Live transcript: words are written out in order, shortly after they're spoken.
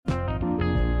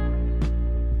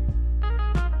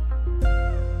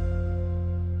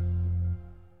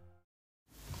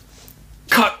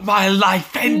cut my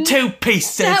life into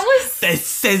pieces.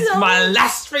 This is my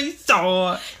last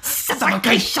resort.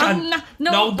 Suffocation.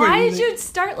 No, why did you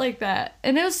start like that?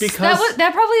 And it was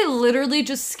that probably literally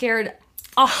just scared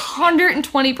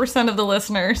 120% of the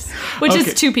listeners, which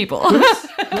is 2 people.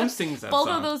 Who sings that Both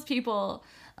song? of those people.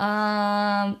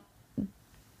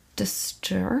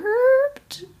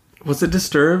 Disturbed? Was it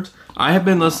Disturbed? I have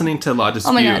been listening to La Dispute.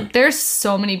 Oh my god, there's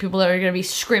so many people that are going to be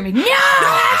screaming, no, it is!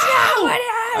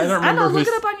 I know, look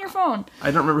it up on your phone. I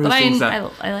don't remember who sings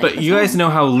that. I like but you guys know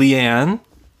how Leanne,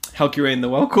 Helcurain the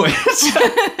Welkwitch,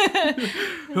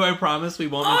 who I promise we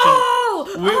won't mention.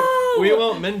 We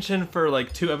won't mention for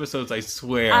like 2 episodes, I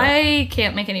swear. I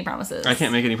can't make any promises. I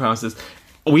can't make any promises.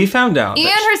 We found out. And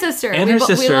her sister. And her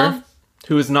sister,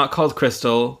 who is not called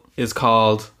Crystal, is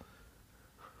called...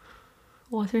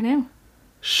 What's her name?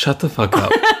 Shut the fuck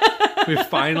up. We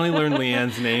finally learned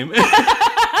Leanne's name.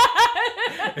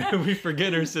 And we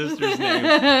forget her sister's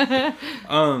name.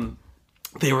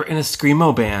 They were in a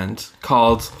screamo band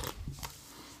called...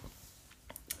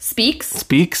 Speaks?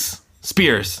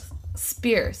 Spears.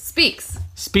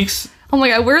 Speaks. Oh my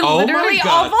god, we're literally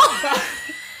awful.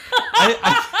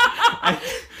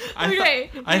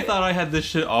 I thought I had this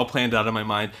shit all planned out in my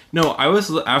mind. No,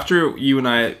 after you and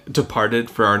I departed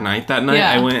for our night that night,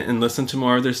 I went and listened to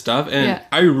more of their stuff, and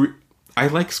I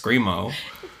like screamo.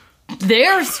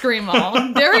 They're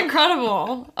screamo. They're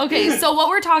incredible. Okay, so what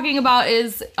we're talking about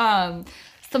is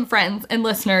some friends and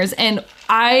listeners, and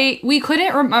we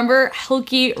couldn't remember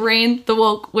Helcurain the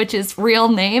Welkwitch's real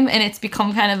name, and it's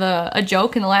become kind of a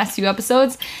joke in the last few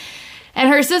episodes. And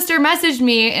her sister messaged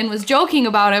me and was joking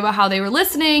about it, about how they were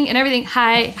listening and everything.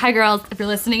 Hi girls, if you're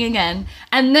listening again.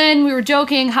 And then we were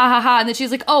joking, ha ha ha. And then she's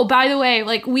like, oh, by the way,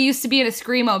 like we used to be in a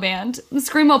screamo band, a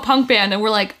screamo punk band. And we're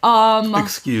like,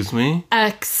 excuse me?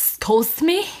 Excuse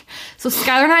me? So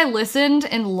Skylar and I listened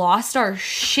and lost our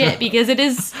shit because it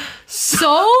is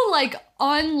so like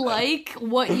unlike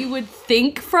what you would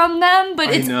think from them,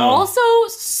 but it's also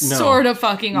sort of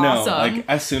fucking awesome. Like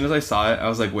as soon as I saw it, I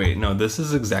was like, wait, no, this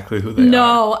is exactly who they are.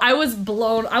 No, I was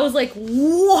blown. I was like,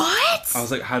 what? I was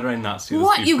like, how did I not see this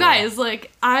What, before? you guys, like,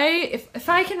 if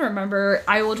I can remember,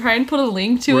 I will try and put a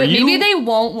link to it. Maybe they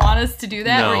won't want us to do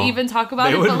that or even talk about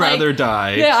it. They would rather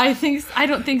die. Yeah, I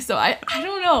don't think so. I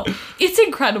don't know. It's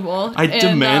incredible. I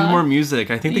demand more music.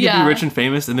 I think they could be rich and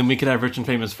famous, and then we could have rich and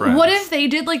famous friends. What if they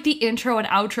did like the intro and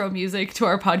outro music to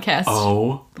our podcast?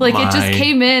 Oh, like it just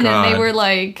came in and they were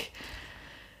like,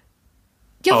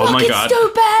 "You're fucking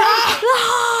stupid!"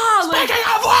 Speaking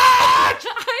of which,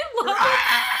 I love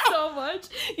it so much.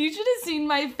 You should have seen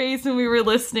my face when we were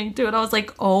listening to it. I was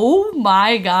like, "Oh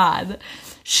my god,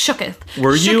 shooketh."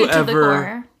 Were you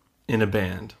ever in a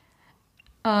band?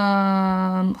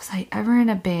 Was I ever in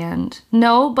a band?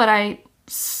 No, but I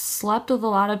slept with a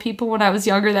lot of people when I was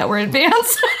younger that were in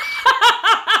bands.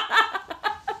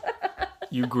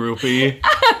 You groupie.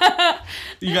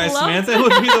 You guys, Samantha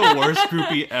would be the worst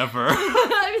groupie ever. I'd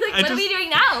be like, what are we doing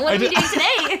now? What are we doing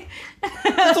today?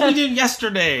 That's what we did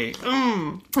yesterday.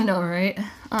 I know, right?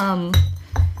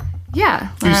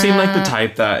 Yeah. You seem like the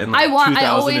type that in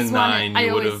 2009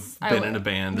 you would have been in a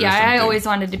band or something. I always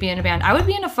wanted to be in a band. I would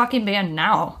be in a fucking band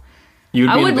now.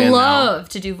 I would love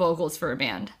to do vocals for a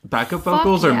band. Backup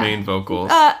vocals or main vocals?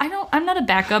 I'm not a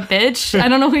backup bitch. I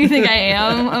don't know who you think I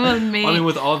am. I'm a main. I mean,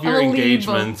 with all of your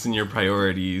engagements and your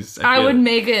priorities, I would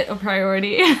make it a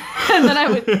priority, and then I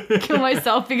would kill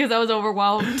myself because I was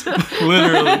overwhelmed.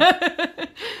 Literally.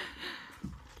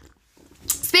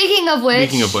 Speaking of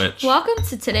which, welcome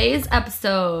to today's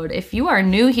episode. If you are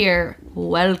new here,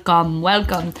 welcome.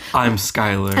 I'm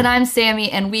Skylar. And I'm Sammy,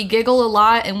 and we giggle a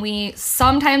lot, and we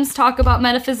sometimes talk about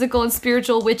metaphysical and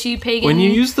spiritual, witchy, pagan. When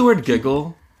you use the word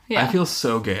giggle, I feel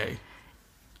so gay.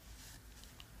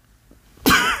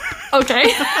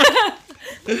 Okay.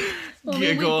 Well,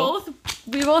 Giggle.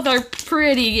 We both are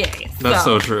pretty gay. That's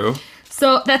so true.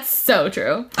 So that's so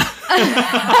true.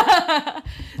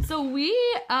 So we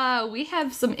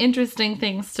have some interesting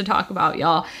things to talk about,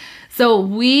 y'all. So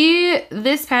we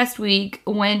this past week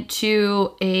went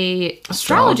to a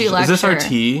astrology lecture. Is this our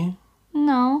tea?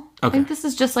 No. Okay. I think this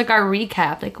is just like our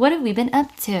recap. Like, what have we been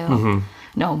up to? Mm-hmm.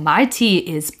 No, my tea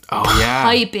is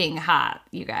piping hot,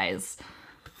 you guys.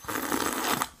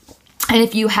 And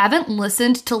if you haven't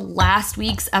listened to last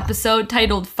week's episode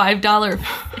titled $5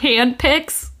 hand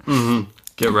picks,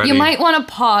 get ready. You might want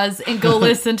to pause and go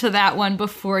listen to that one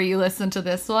before you listen to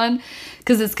this one,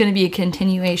 because it's going to be a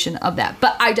continuation of that.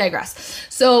 But I digress.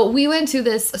 So we went to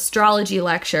this astrology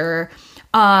lecture.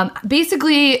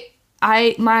 Basically,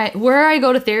 where I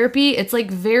go to therapy, it's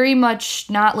like very much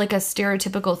not like a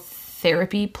stereotypical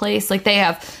therapy place. Like they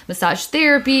have massage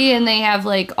therapy and they have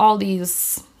like all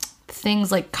these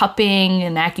things like cupping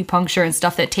and acupuncture and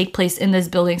stuff that take place in this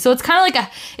building. So it's kind of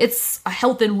like it's a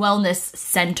health and wellness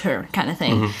center kind of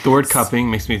thing. Mm-hmm. The word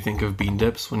cupping makes me think of bean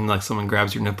dips, when like someone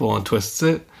grabs your nipple and twists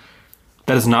it.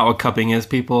 That is not what cupping is,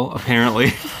 people,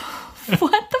 apparently.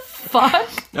 What the fuck?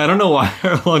 I don't know why.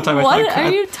 For a long time what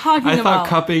are you talking about? I thought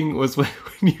cupping was when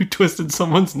you twisted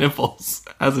someone's nipples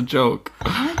as a joke.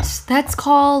 What? That's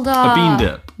called a bean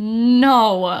dip.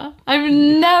 No, I've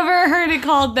never heard it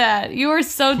called that. You are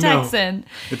so Texan. No,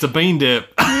 it's a bean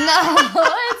dip. No,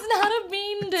 it's not a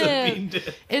bean dip. It's a bean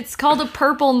dip. It's called a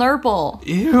purple nurple.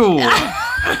 Ew.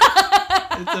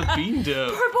 It's a bean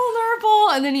dip. Purple nurple,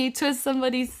 and then you twist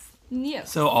somebody's. Yeah.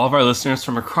 So all of our listeners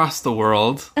from across the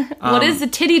world, what is a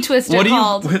titty twister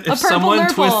called? If someone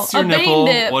twists your nipple,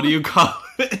 what do you call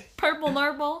it? Purple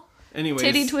nurple. Anyways,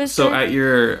 titty twister. So at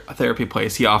your therapy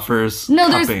place, he offers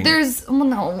cupping. there's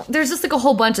just like a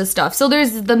whole bunch of stuff. So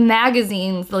there's the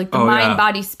magazines, like the Mind,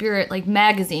 Body, Spirit, like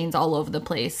magazines all over the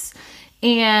place,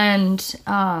 and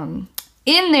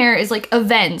in there is like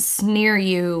events near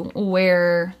you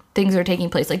where things are taking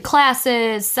place, like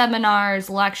classes, seminars,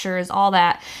 lectures, all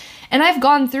that. And I've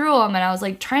gone through them, and I was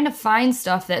like trying to find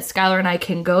stuff that Skylar and I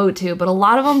can go to, but a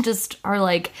lot of them just are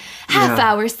like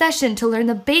half-hour session to learn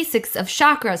the basics of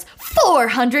chakras,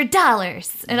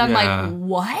 $400. And I'm like,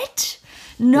 what?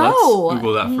 No. Let's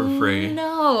Google that for free.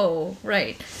 No,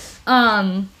 right.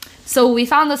 So we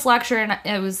found this lecture, and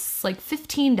it was like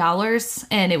 $15,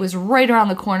 and it was right around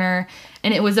the corner,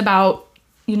 and it was about,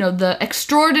 the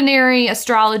extraordinary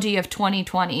astrology of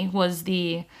 2020 was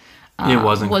the... it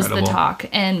was incredible. Was the talk.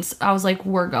 And I was like,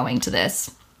 we're going to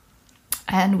this.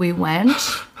 And we went.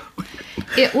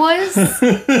 It was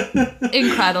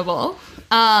incredible.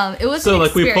 It was so an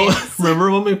like experience. Remember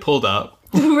when we pulled up?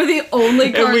 We were the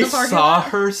only car in the parking lot. And we saw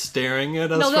her staring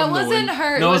at us from the window. No, that wasn't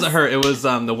her. No, it wasn't her. It was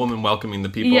the woman welcoming the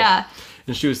people. Yeah.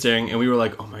 And she was staring, and we were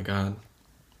like, oh my God.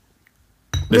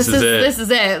 This is it.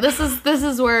 This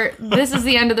is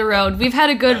the end of the road. We've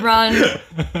had a good run,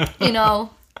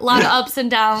 a lot of ups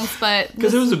and downs, but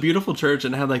because it was a beautiful church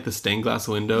and it had like the stained glass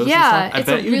windows. Yeah, and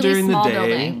stuff. I bet you during the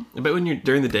day. I bet when you're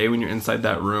during the day when you're inside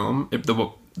that room, if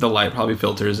the light probably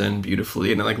filters in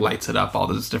beautifully and it like lights it up all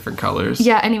those different colors.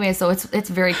 Yeah. Anyway, so it's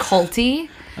very culty,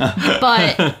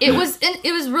 but it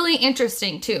was really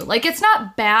interesting too. Like it's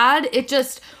not bad. It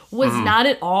just was not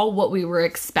at all what we were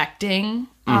expecting.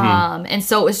 And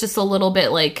so it was just a little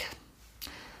bit like,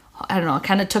 I don't know, it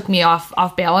kind of took me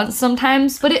off balance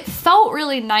sometimes, but it felt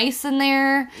really nice in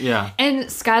there. Yeah. And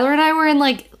Skylar and I were in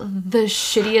like the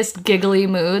shittiest giggly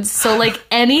moods. So like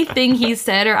anything he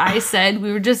said or I said,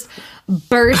 we were just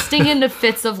bursting into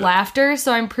fits of laughter.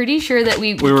 So I'm pretty sure that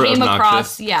we came obnoxious.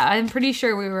 Across. Yeah, I'm pretty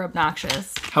sure we were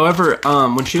obnoxious. However,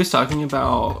 when she was talking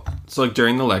about, so like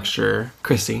during the lecture,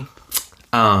 Chrissy,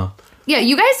 yeah,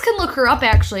 you guys can look her up,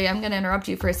 actually. I'm going to interrupt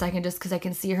you for a second just because I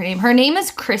can see her name. Her name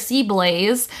is Chrissy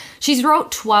Blaze. She's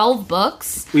wrote 12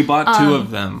 books. We bought 2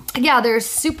 of them. Yeah, there's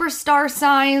Superstar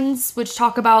Signs, which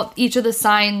talk about each of the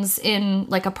signs in,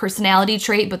 like, a personality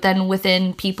trait, but then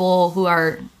within people who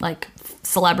are, like,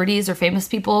 celebrities or famous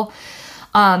people.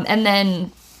 And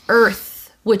then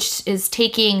Earth, which is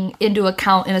taking into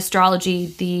account in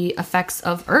astrology the effects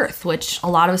of Earth, which a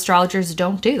lot of astrologers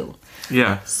don't do.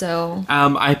 Yeah. So.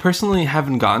 I personally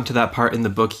haven't gotten to that part in the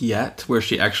book yet where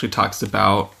she actually talks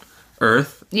about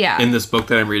Earth. Yeah. In this book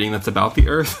that I'm reading that's about the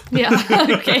Earth. Yeah.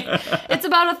 Okay. It's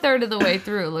about a third of the way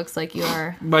through. It looks like you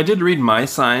are. But I did read my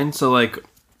sign. So like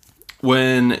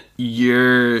when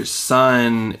your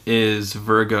sun is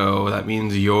Virgo, that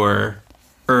means your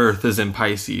Earth is in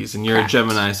Pisces, and you're a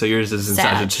Gemini, so yours is in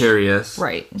Sagittarius.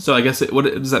 Right. So I guess what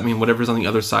does that mean? Whatever's on the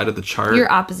other side of the chart.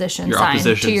 Your opposition sign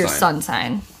to your sun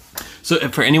sign. So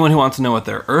for anyone who wants to know what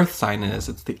their Earth sign is,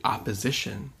 it's the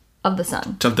opposition of the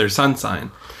sun. Of their sun sign.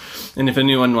 And if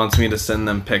anyone wants me to send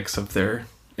them pics of their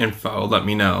info, let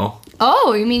me know.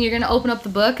 Oh, you mean you're going to open up the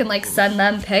book and like send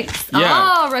them pics? Yeah.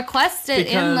 Oh, request it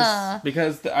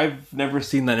because I've never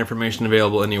seen that information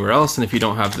available anywhere else, and if you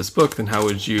don't have this book, then how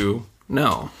would you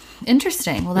know?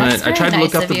 Interesting. Well, that's I tried to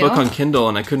look up the book on Kindle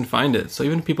and I couldn't find it. So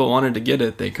even if people wanted to get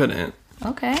it, they couldn't.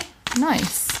 Okay.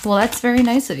 Nice. Well, that's very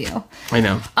nice of you. I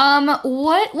know.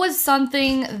 What was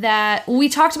something that we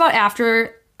talked about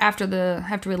after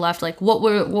we left? Like, what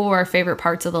were our favorite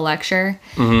parts of the lecture?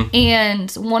 Mm-hmm.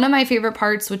 And one of my favorite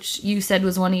parts, which you said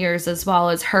was one of yours as well,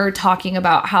 is her talking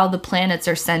about how the planets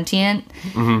are sentient.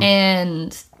 Mm-hmm.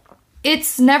 And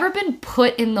it's never been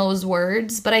put in those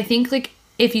words, but I think like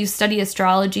if you study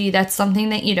astrology, that's something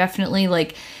that you definitely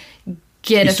like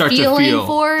get a feeling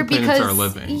for,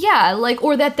 because yeah, like,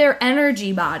 or that they're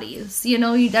energy bodies, you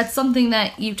know, that's something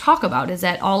that you talk about, is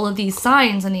that all of these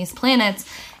signs and these planets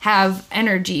have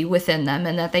energy within them,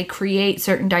 and that they create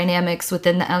certain dynamics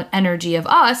within the energy of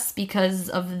us because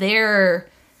of their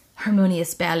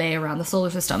harmonious ballet around the solar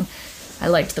system. I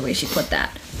liked the way she put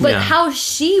that. But how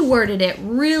she worded it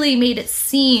really made it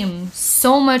seem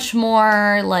so much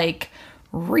more, like,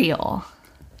 real.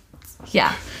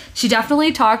 Yeah. She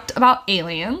definitely talked about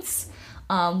aliens,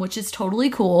 which is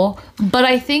totally cool. But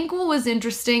I think what was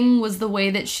interesting was the way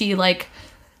that she, like,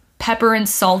 pepper and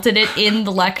salted it in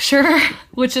the lecture,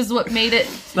 which is what made it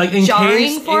like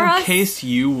jarring for us. In case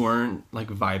you weren't, like,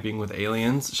 vibing with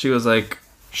aliens, she was like,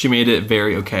 she made it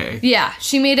very okay. Yeah,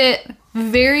 she made it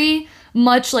very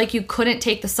much like you couldn't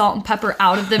take the salt and pepper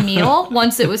out of the meal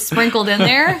once it was sprinkled in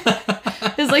there.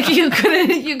 It's like you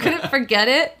couldn't forget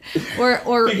it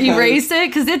or erase it,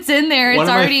 because it's in there. It's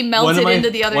already melted into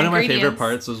the other ingredients. One of my favorite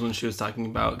parts was when she was talking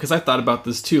about, because I thought about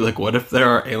this too, like, what if there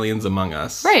are aliens among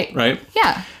us? Right.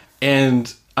 Yeah.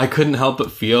 And I couldn't help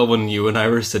but feel when you and I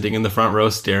were sitting in the front row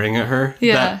staring at her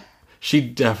that she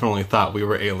definitely thought we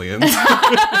were aliens.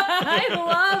 I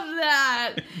love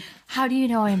that. How do you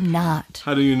know I'm not?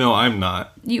 How do you know I'm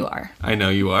not? You are. I know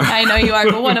you are. I know you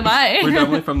are, but what am I? We're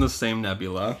definitely from the same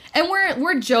nebula. And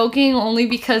we're joking only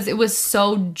because it was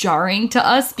so jarring to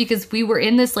us, because we were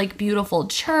in this, like, beautiful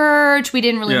church. We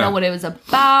didn't really know what it was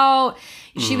about.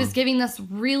 She was giving this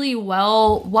really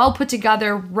well put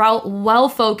together, well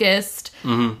focused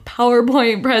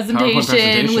PowerPoint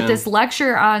presentation with this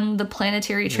lecture on the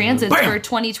planetary transits for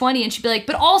 2020. And she'd be like,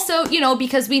 but also, you know,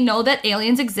 because we know that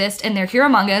aliens exist and they're here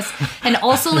among us, and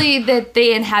also that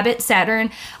they inhabit Saturn.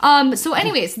 So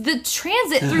anyways, the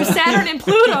transit through Saturn and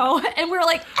Pluto, and we're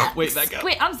like, wait,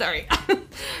 I'm sorry.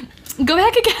 Go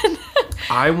back again.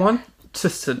 I want to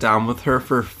sit down with her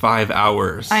for 5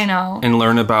 hours. I know. And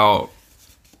learn about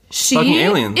fucking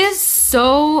aliens. She is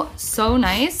so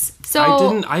nice.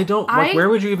 So where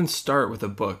would you even start with a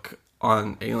book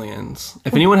on aliens?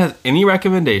 If anyone has any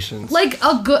recommendations, like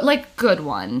a good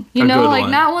one, you know, like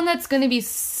not one that's gonna be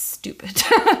stupid.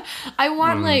 I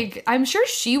want I'm sure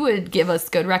she would give us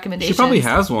good recommendations. She probably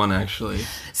has one, actually.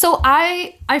 So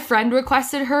I friend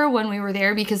requested her when we were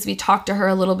there, because we talked to her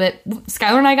a little bit.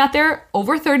 Skylar and I got there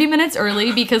over 30 minutes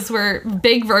early because we're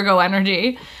big Virgo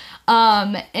energy.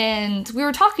 And we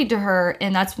were talking to her,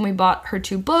 and that's when we bought her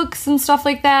 2 books and stuff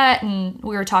like that. And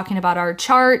we were talking about our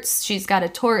charts. She's got a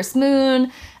Taurus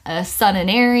moon, a sun in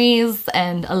Aries,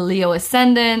 and a Leo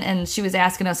ascendant. And she was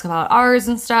asking us about ours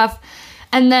and stuff.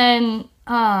 And then,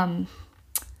 wow,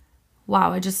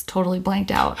 I just totally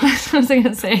blanked out. What was I going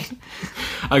to say?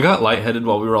 I got lightheaded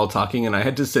while we were all talking, and I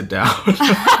had to sit down.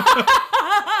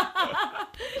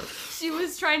 She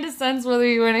was trying to sense whether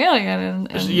you were an alien,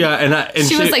 and she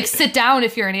was like, "Sit down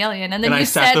if you're an alien," and then you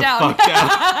sat down. Fuck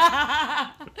down.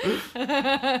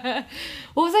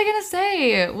 What was I gonna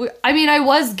say? I mean, I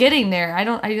was getting there.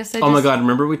 Oh my god!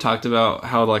 Remember we talked about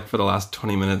how, like, for the last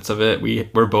 20 minutes of it,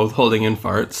 we're both holding in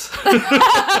farts.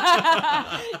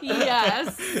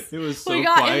 Yes. It was so quiet. We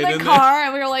got in the car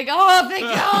and we were like, "Oh, thank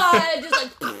God!"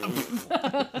 Just like.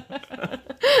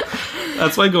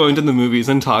 That's why going to the movies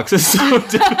and talks is so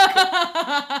difficult.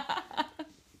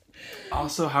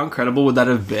 Also, how incredible would that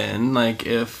have been, like,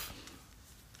 if,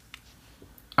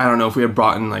 I don't know, if we had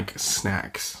brought in, like,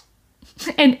 snacks.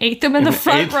 And ate them in the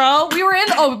front row. We were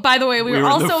in, by the way, we were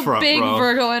also big row.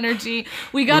 Virgo energy.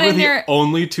 We got in there.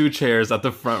 Only 2 chairs at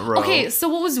the front row. Okay, so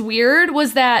what was weird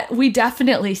was that we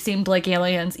definitely seemed like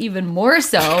aliens, even more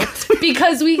so,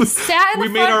 because we sat in the front row.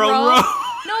 We made our own row.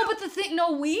 No, but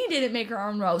we didn't make our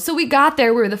own row. So we got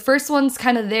there. We were the first ones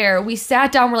kind of there. We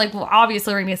sat down. We're like, well,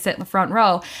 obviously we're going to sit in the front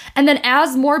row. And then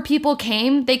as more people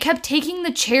came, they kept taking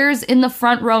the chairs in the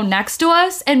front row next to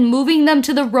us and moving them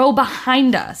to the row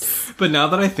behind us. But now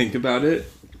that I think about it,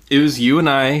 it was you and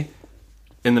I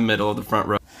in the middle of the front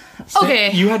row.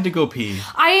 Okay. You had to go pee.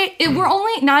 We're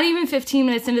only not even 15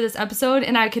 minutes into this episode,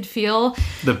 and I could feel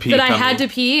that I had to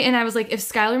pee, and I was like, if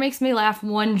Skylar makes me laugh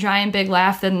one giant big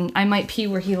laugh, then I might pee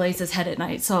where he lays his head at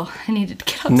night, so I needed to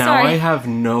get up. Now Sorry. I have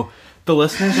the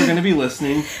listeners are going to be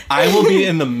listening. I will be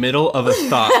in the middle of a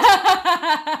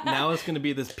thought. Now it's going to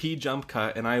be this pee jump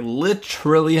cut, and I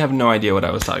literally have no idea what I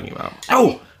was talking about.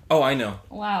 Oh, I know.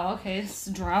 Wow, okay, it's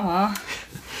drama.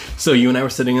 So you and I were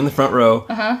sitting in the front row,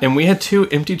 and we had 2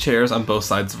 empty chairs on both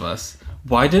sides of us.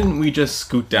 Why didn't we just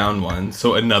scoot down one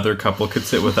so another couple could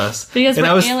sit with us? Because we're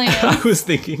aliens. I was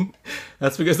thinking,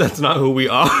 that's because that's not who we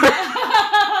are.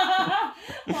 Oh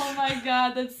my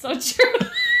god, that's so true.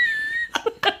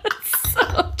 That's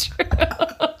so true.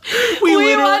 We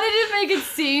wanted to make it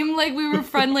seem like we were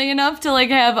friendly enough to like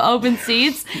have open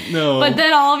seats. No. But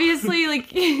then obviously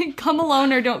like come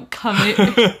alone or don't come in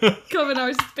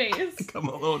our space. Come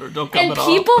alone or don't come and at all.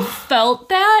 And people felt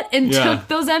that and took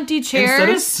those empty chairs. Instead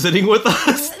of sitting with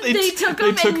us, they took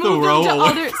them and moved them to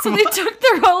others. So they took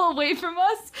the row away from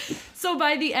us. So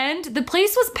by the end, the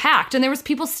place was packed and there was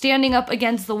people standing up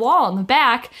against the wall in the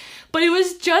back. But it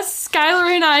was just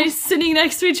Skylar and I sitting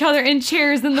next to each other in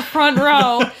chairs in the front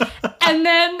row. And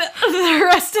then the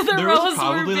rest of the rows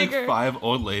were bigger. There was probably like 5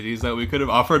 old ladies that we could have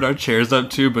offered our chairs up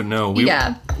to, but no,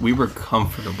 we were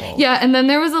comfortable. Yeah, and then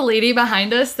there was a lady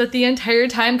behind us that the entire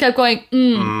time kept going,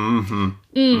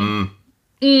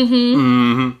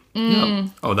 Yep.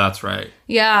 Oh, that's right.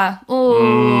 Yeah.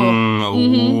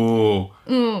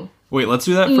 Wait, let's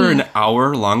do that for an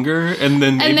hour longer, and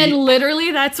then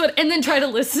literally that's what, and then try to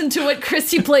listen to what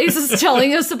Chrissy Place is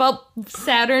telling us about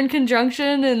Saturn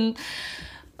conjunction, and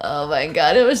oh my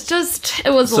god, it was a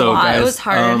lot. Guys, it was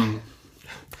hard.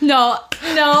 No,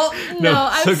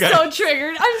 I'm so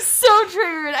triggered.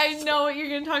 I know what you're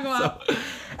gonna talk about.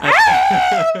 I'm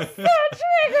so triggered.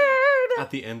 At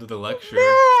the end of the lecture,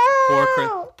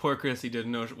 poor Chrissy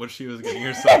didn't know what she was getting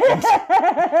herself into.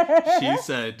 She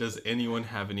said, "Does anyone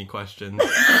have any questions?"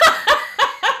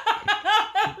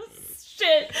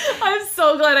 Shit, I'm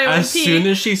so glad I went As soon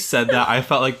as she said that, I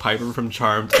felt like Piper from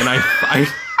Charmed, and I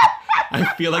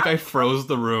feel like I froze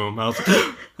the room. I was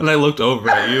like, and I looked over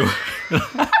at you.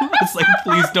 It's like,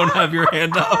 please don't have your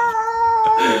hand up.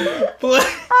 I'm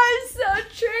so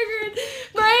triggered.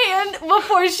 My hand,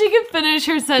 before she could finish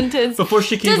her sentence. Before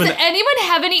she could Does anyone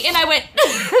have any? And I went,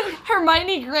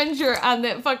 Hermione Granger on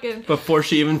that fucking. Before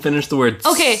she even finished the words.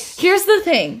 Okay, here's the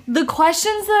thing. The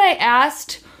questions that I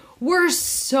asked were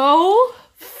so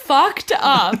fucked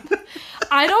up.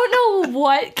 I don't know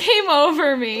what came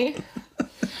over me.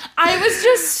 I was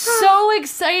just so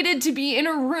excited to be in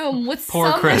a room with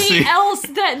somebody else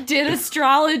that did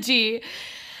astrology.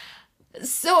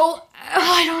 So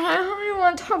I don't even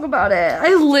want to talk about it.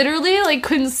 I literally like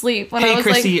couldn't sleep when I was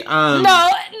Chrissy, like, no.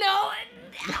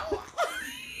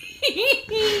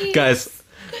 Guys,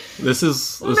 this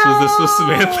was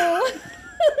Samantha.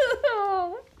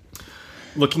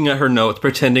 Looking at her notes,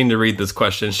 pretending to read this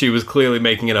question. She was clearly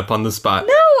making it up on the spot.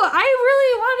 No, I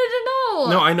really wanted to know.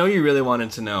 No, I know you really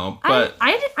wanted to know, but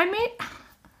I made.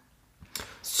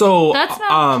 So that's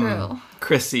not true.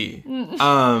 Chrissy,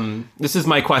 this is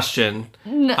my question.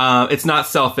 No. It's not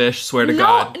selfish, swear to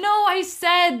God. No, I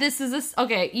said this is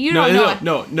okay. You don't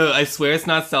know. No, I swear it's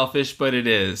not selfish, but it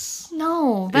is.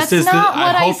 No, that's not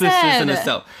what I said. I hope this isn't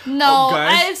a No,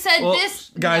 I said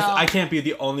this. Guys, no. I can't be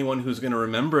the only one who's going to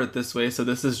remember it this way, so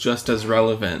this is just as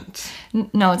relevant.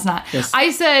 No, it's not. Yes.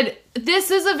 I said, this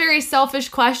is a very selfish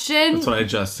question. That's what I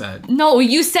just said. No,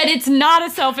 you said it's not a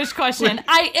selfish question.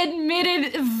 I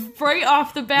admitted right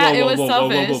off the bat it was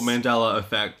selfish. Whoa, Mandela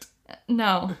effect.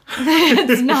 No,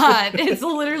 it's not. It's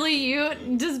literally you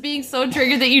just being so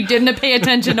triggered that you didn't pay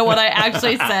attention to what I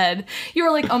actually said. You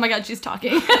were like, oh my god, she's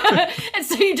talking. And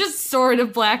so you just sort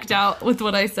of blacked out with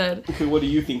what I said. Okay, what do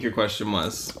you think your question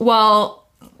was? Well...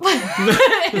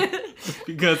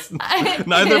 Because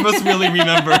neither of us really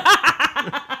remember.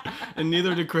 And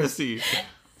neither did Chrissy.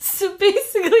 So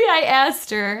basically I asked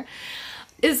her,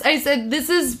 I said, this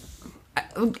is...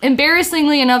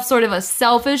 embarrassingly enough, sort of a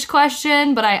selfish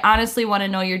question, but I honestly want to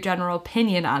know your general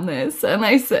opinion on this. And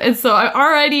I said, and so I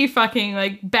already fucking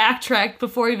like backtracked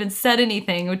before I even said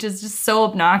anything, which is just so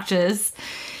obnoxious.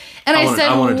 And I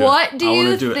said, what do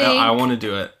you think? I want to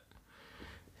do it.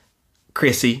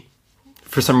 Chrissy,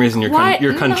 for some reason your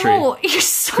country. No, you're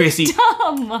so Chrissy,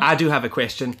 dumb. I do have a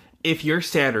question. If your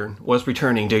Saturn was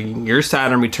returning, during your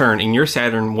Saturn return, and your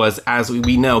Saturn was, as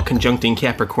we know, conjuncting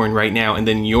Capricorn right now, and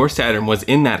then your Saturn was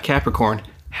in that Capricorn,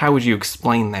 how would you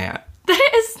explain that?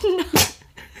 That is not...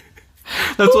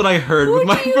 That's what I heard with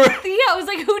my brain. Yeah, I was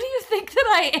like, who do you think that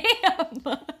I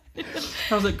am?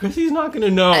 I was like, Chrissy's not going to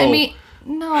know. I mean,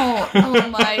 no. Oh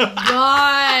my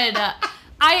God.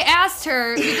 I asked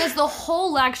her, because the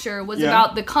whole lecture was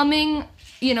about the coming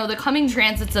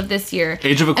transits of this year.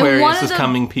 Age of Aquarius is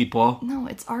coming, people. No,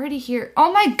 it's already here.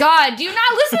 Oh my god, do you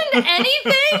not listen to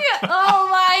anything? Oh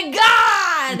my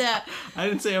god! I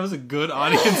didn't say I was a good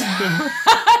audience member.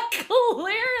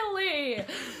 Clearly.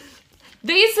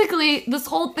 Basically, this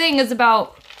whole thing is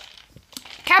about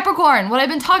Capricorn, what I've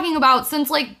been talking about since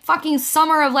like fucking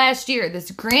summer of last year,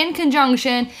 this grand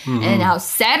conjunction, and now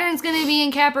Saturn's going to be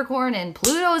in Capricorn, and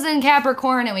Pluto's in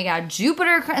Capricorn, and we got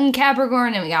Jupiter in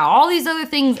Capricorn, and we got all these other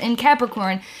things in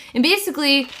Capricorn. And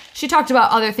basically, she talked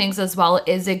about other things as well.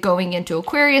 Is it going into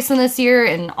Aquarius in this year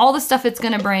and all the stuff it's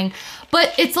going to bring?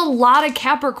 But it's a lot of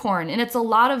Capricorn, and it's a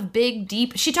lot of big,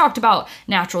 deep. She talked about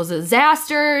natural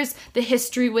disasters, the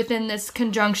history within this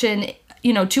conjunction,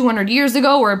 200 years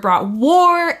ago, where it brought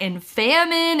war and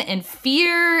famine and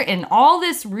fear and all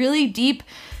this really deep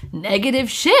negative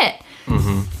shit.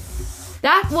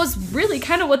 That was really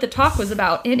kind of what the talk was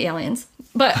about, in aliens.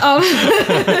 But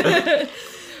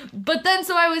but then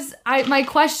my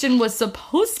question was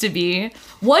supposed to be,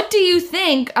 what do you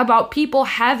think about people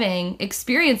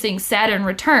experiencing Saturn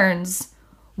returns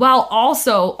while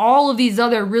also all of these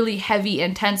other really heavy,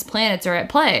 intense planets are at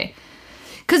play?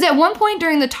 Because at one point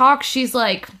during the talk, she's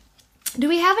like, do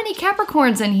we have any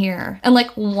Capricorns in here? And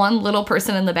like one little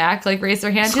person in the back like raised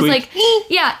their hand. Squeak. She's like,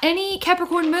 yeah, any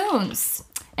Capricorn moons?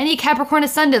 Any Capricorn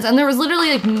ascendants? And there was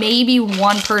literally like maybe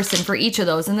one person for each of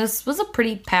those. And this was a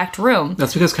pretty packed room.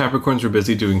 That's because Capricorns were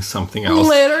busy doing something else.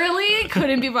 Literally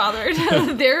couldn't be bothered.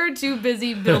 They're too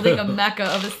busy building a mecca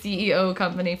of a CEO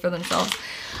company for themselves.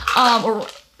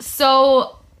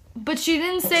 But she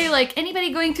didn't say like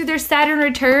anybody going through their Saturn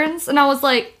returns. And I was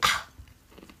like,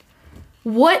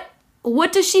 what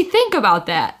does she think about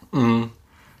that? And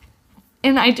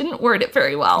I didn't word it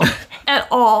very well at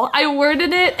all. I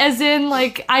worded it as in,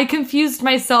 like, I confused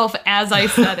myself as I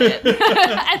said it.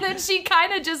 And then she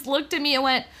kind of just looked at me and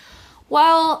went,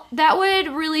 well, that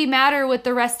would really matter with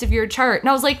the rest of your chart. And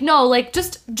I was like, no, like,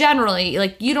 just generally,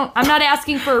 like, I'm not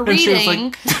asking for a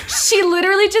reading. She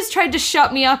literally just tried to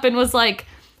shut me up and was like,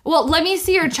 well, let me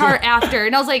see your chart after.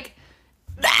 And I was like,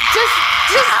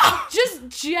 just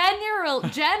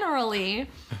generally,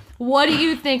 what do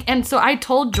you think? And so I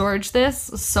told George this.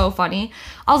 It was so funny.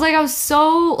 I was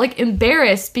so like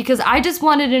embarrassed because I just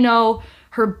wanted to know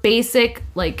her basic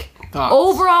like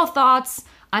overall thoughts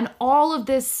on all of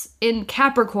this in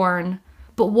Capricorn.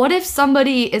 But what if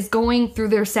somebody is going through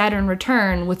their Saturn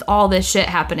return with all this shit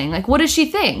happening? Like, what does she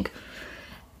think?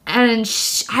 And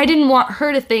I didn't want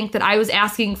her to think that I was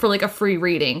asking for like a free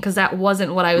reading because that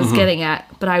wasn't what I was getting at.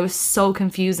 But I was so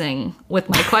confusing with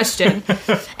my question.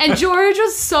 And George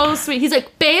was so sweet. He's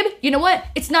like, babe, you know what?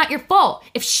 It's not your fault.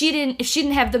 If she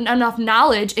didn't have enough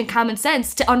knowledge and common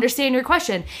sense to understand your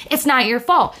question, it's not your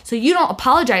fault. So you don't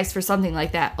apologize for something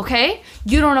like that, okay?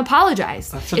 You don't apologize.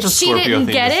 That's such a Scorpio thing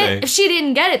to say. If she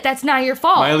didn't get it, that's not your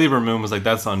fault. My Libra moon was like,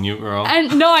 that's on you, girl.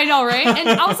 And no, I know, right? And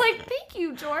I was like, thank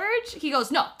you, George. He goes,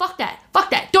 no, fuck that.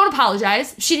 Don't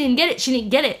apologize. She didn't get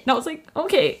it. And I was like,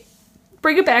 okay,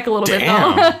 bring it back a little bit, though.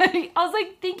 I was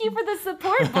like, thank you for the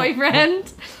support,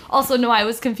 boyfriend. Also, no, I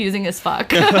was confusing as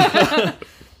fuck.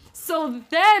 So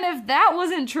then, if that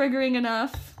wasn't triggering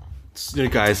enough...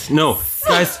 Guys,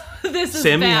 this is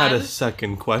Sammy bad. had a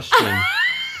second question.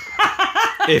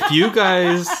 If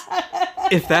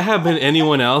that had been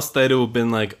anyone else, that it would have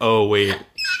been like, oh, wait.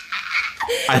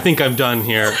 I think I'm done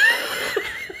here.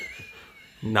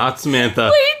 Not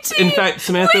Samantha. In fact,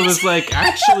 Samantha was like,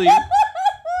 actually, I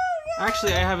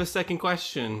have a second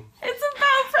question. It's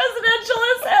about presidential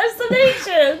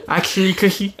assassination. Actually,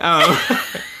 Chrissy,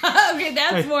 okay,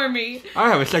 that's more me. I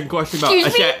have a second question about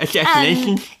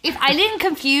assassination. If I didn't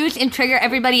confuse and trigger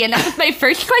everybody enough with my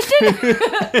first question,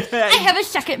 I have a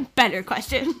second, better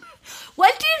question.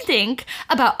 What do you think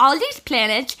about all these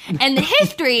planets and the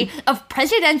history of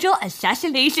presidential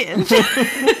assassinations?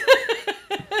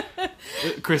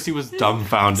 Chrissy was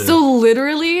dumbfounded. So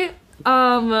literally,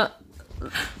 I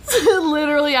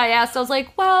asked, I was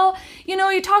like, well,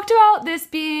 you talked about this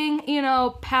being,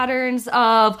 patterns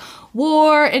of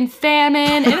war and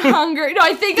famine and hunger.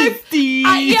 I think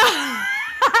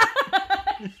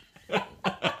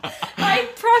I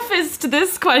prefaced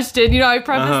this question. I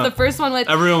prefaced the first one with,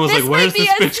 everyone was like, where's this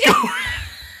bitch going?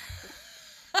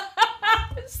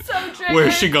 So triggered.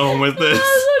 Where's she going with this? So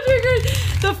triggered.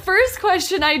 The first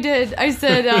question I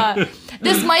said,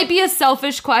 this might be a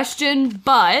selfish question,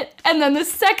 but, and then the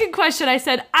second question I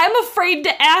said, I'm afraid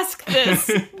to ask this,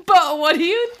 but what do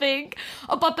you think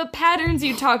about the patterns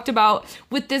you talked about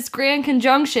with this grand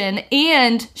conjunction?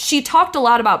 And she talked a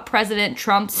lot about President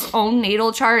Trump's own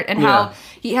natal chart and how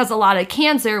he has a lot of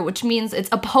Cancer, which means it's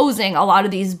opposing a lot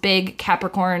of these big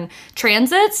Capricorn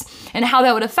transits and how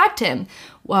that would affect him.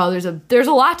 Well, there's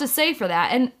a lot to say for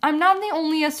that. And I'm not the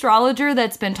only astrologer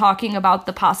that's been talking about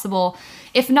the possible,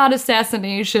 if not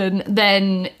assassination,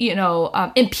 then,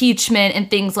 impeachment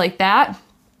and things like that.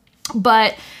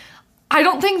 But I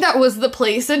don't think that was the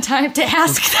place and time to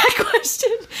ask that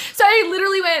question. So I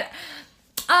literally went,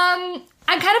 I'm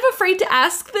kind of afraid to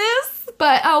ask this,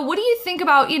 but what do you think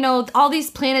about, all these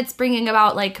planets bringing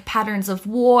about, like, patterns of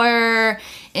war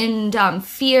and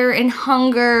fear and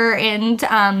hunger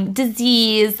and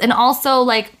disease and also,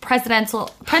 like,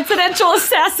 presidential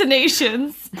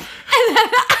assassinations? And then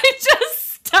I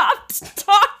just stopped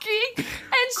talking and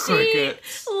she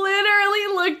literally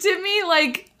looked at me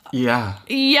like... Yeah.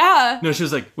 Yeah. No, she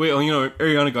was like, wait,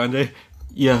 Ariana Grande?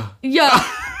 Yeah. Yeah.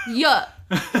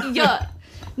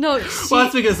 No, well,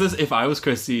 that's because if I was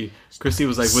Chrissy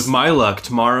was like, with my luck,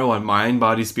 tomorrow on Mind,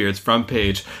 Body, Spirits front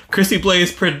page, Chrissy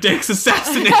Blaze predicts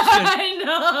assassination.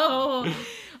 I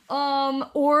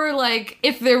know. Or like,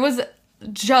 if there was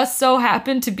just so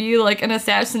happened to be like an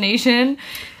assassination,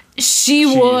 she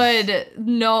would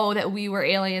know that we were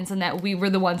aliens and that we were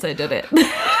the ones that did it.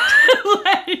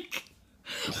 Like,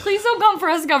 please don't come for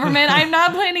us, government. I'm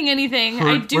not planning anything.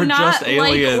 I do not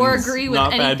like or agree with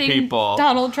anything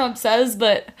Donald Trump says,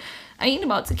 but I ain't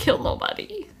about to kill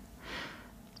nobody.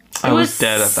 I was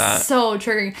dead at that. So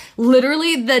triggering.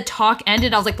 Literally, the talk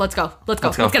ended. I was like, let's go. Let's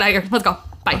get out of here. Let's go.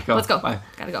 Bye. Let's go. Bye.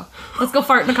 Gotta go. Let's go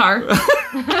fart in the car.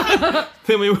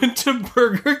 Then we went to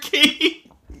Burger King.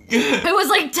 It was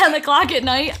like 10 o'clock at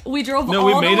night. We drove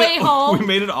all the way home. We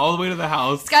made it all the way to the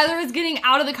house. Skylar was getting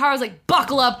out of the car. I was like,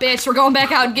 buckle up, bitch. We're going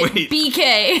back out and get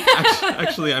BK.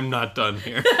 Actually, I'm not done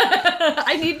here.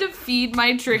 I need to feed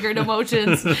my triggered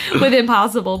emotions with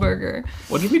Impossible Burger.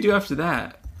 What did we do after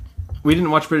that? We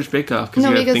didn't watch British Bake Off because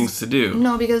you had things to do.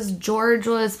 No, because George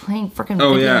was playing freaking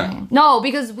video game. No,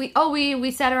 because we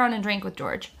sat around and drank with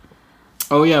George.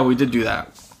 Oh, yeah, we did do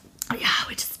that. Yeah,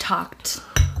 we just talked.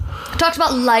 Talked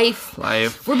about life.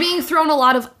 We're being thrown a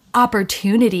lot of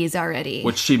opportunities already.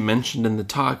 Which she mentioned in the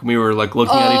talk. We were like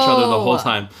looking at each other the whole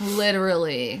time.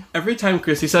 Literally. Every time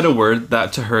Chrissy said a word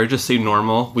that to her just seemed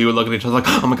normal, we would look at each other like,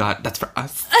 oh my God, that's for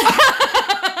us.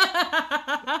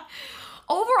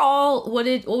 Overall, what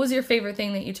was your favorite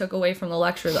thing that you took away from the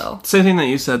lecture, though? Same thing that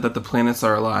you said, that the planets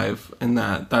are alive and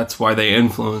that's why they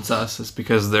influence us, is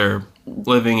because they're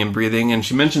living and breathing. And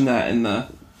she mentioned that in the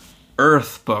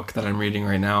Earth book that I'm reading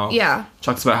right now. Yeah. It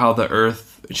talks about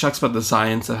the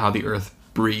science of how the Earth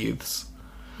breathes.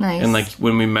 Nice. And like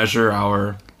when we measure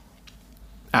our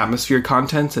atmosphere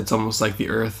contents, it's almost like the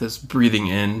Earth is breathing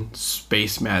in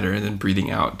space matter and then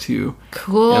breathing out too.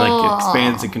 Cool. And like it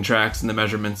expands and contracts, and the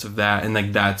measurements of that, and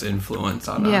like that's influence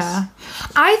on us. Yeah.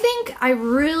 I think I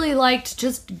really liked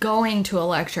just going to a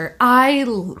lecture.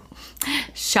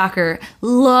 Shocker,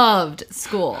 loved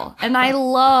school. And I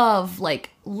love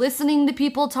like listening to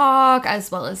people talk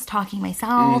as well as talking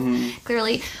myself,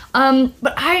 clearly.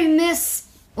 But I miss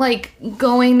like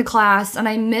going to class, and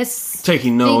I miss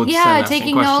taking notes.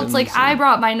 Taking notes. Like I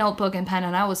brought my notebook and pen,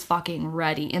 and I was fucking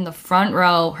ready in the front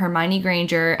row, Hermione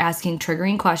Granger, asking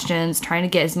triggering questions, trying to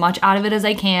get as much out of it as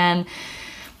I can.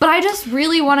 But I just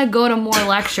really want to go to more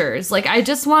lectures. Like I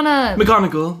just want to.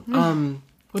 McGonagall,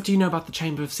 what do you know about the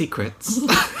Chamber of Secrets?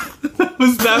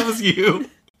 that was you.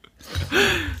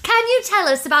 Can you tell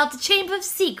us about the Chamber of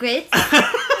Secrets? McGonagall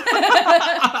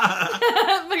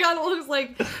was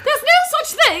like, there's no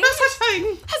such thing as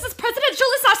this presidential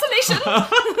assassination.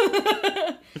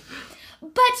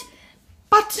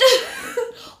 But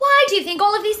why do you think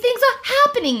all of these things are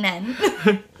happening then?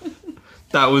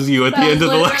 That was you at the end of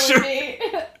the lecture.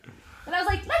 And I was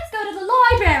like, let's go to the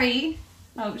library.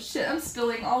 Oh shit, I'm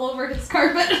spilling all over his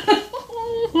carpet.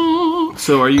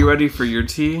 So are you ready for your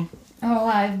tea? Oh,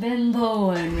 I've been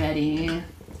born ready.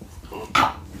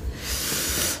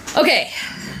 Okay,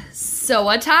 so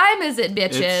what time is it,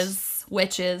 bitches?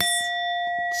 Witches.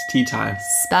 It's tea time.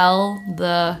 Spell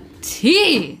the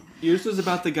tea. Yours was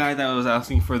about the guy that was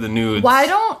asking for the nudes.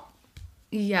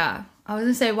 Yeah, I was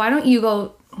gonna say, why don't you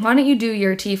do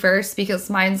your tea first?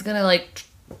 Because mine's gonna like,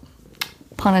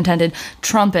 pun intended,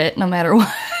 trumpet no matter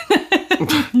what.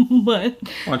 What?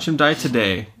 Watch him die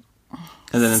today.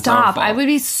 And then Stop. It's our fault.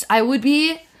 I would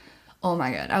be, oh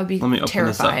my God, I would be terrified. Let me open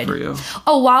this up for you.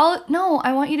 Oh, no,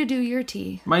 I want you to do your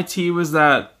tea. My tea was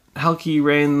that Helki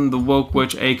Rain, the woke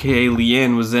witch, aka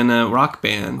Leanne, was in a rock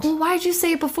band. Well, why'd you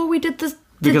say it before we did this?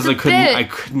 Because I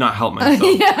could not help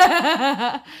myself.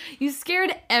 Yeah. You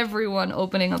scared everyone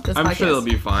opening up this podcast. I'm sure it'll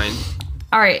be fine.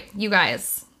 All right, you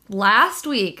guys. Last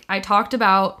week, I talked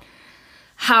about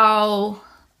how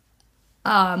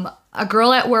a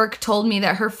girl at work told me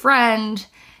that her friend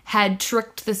had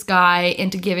tricked this guy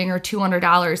into giving her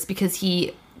 $200 because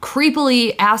he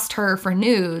creepily asked her for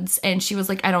nudes, and she was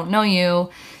like, I don't know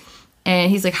you.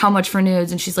 And he's like, how much for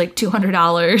nudes? And she's like,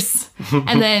 $200.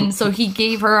 And then, so he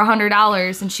gave her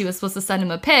 $100 and she was supposed to send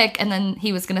him a pic. And then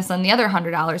he was going to send the other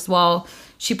 $100. Well,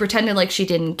 she pretended like she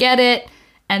didn't get it.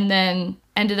 And then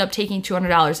ended up taking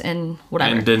 $200 and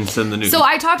whatever. And didn't send the nudes. So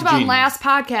I talked about in last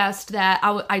podcast that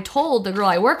I told the girl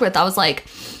I work with, I was like,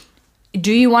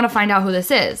 do you want to find out who this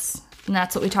is? And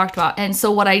that's what we talked about. And so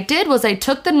what I did was I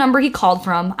took the number he called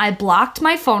from. I blocked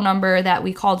my phone number that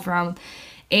we called from.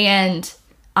 And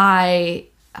I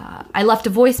left a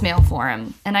voicemail for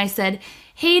him, and I said,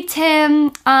 "Hey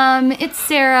Tim, it's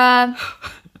Sarah.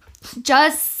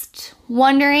 Just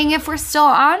wondering if we're still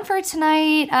on for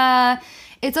tonight.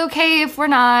 It's okay if we're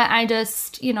not. I'm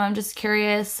just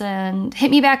curious, and hit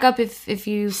me back up if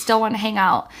you still want to hang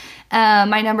out.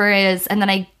 My number is," and then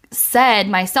I said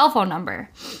my cell phone number.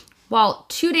 Well,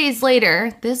 2 days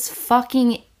later, this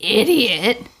fucking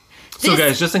idiot. So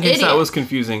guys, just in case that was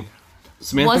confusing.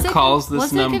 Samantha calls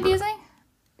this number. Was it confusing?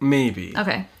 Maybe.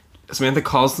 Okay. Samantha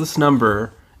calls this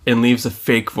number and leaves a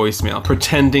fake voicemail,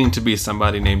 pretending to be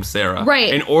somebody named Sarah.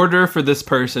 Right. In order for this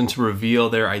person to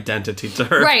reveal their identity to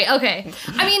her. Right, okay.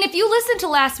 I mean, if you listen to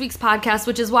last week's podcast,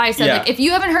 which is why I said, like, if you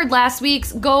haven't heard last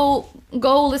week's, go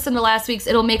listen to last week's.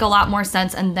 It'll make a lot more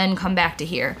sense, and then come back to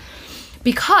here.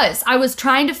 Because I was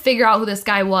trying to figure out who this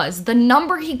guy was. The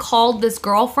number he called this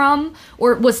girl from,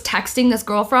 or was texting this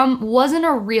girl from, wasn't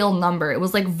a real number. It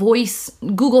was like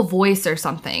Google Voice or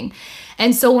something.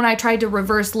 And so when I tried to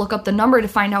reverse look up the number to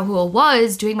find out who it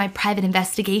was, doing my private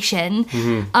investigation,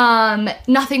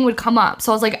 nothing would come up.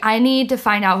 So I was like, I need to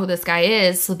find out who this guy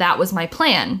is. So that was my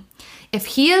plan. If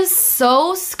he is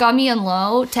so scummy and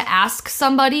low to ask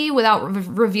somebody without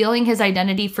revealing his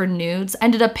identity for nudes,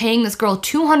 ended up paying this girl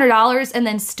 $200 and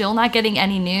then still not getting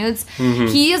any nudes,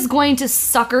 he is going to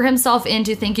sucker himself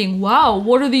into thinking, wow,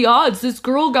 what are the odds? This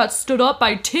girl got stood up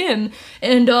by Tim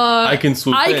and I can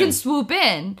swoop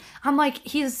in. I'm like,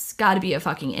 he's got to be a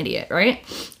fucking idiot, right?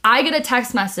 I get a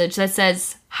text message that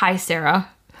says, "Hi, Sarah."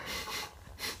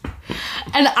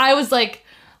 And I was like,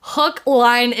 hook,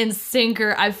 line, and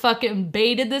sinker. I fucking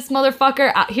baited this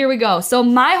motherfucker. Here we go. So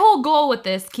my whole goal with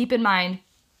this, keep in mind,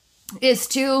 is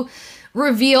to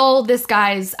reveal this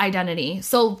guy's identity.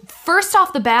 So first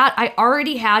off the bat, I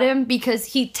already had him because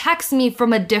he texts me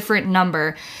from a different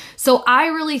number. So I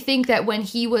really think that when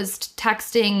he was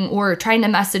texting or trying to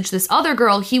message this other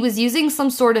girl, he was using some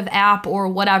sort of app or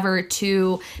whatever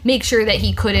to make sure that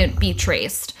he couldn't be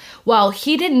traced. Well,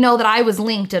 he didn't know that I was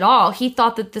linked at all. He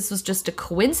thought that this was just a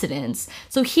coincidence.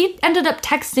 So he ended up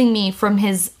texting me from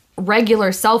his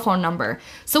regular cell phone number.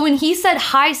 So when he said,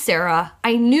 "Hi, Sarah,"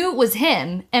 I knew it was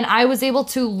him, and I was able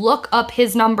to look up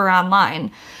his number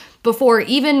online before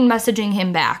even messaging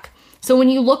him back. So when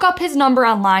you look up his number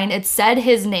online, it said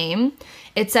his name,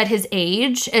 it said his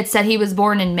age, it said he was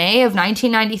born in May of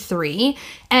 1993,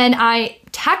 and I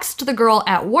texted the girl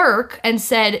at work and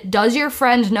said, "Does your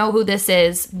friend know who this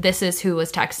is? This is who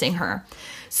was texting her."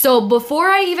 So before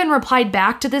I even replied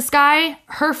back to this guy,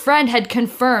 her friend had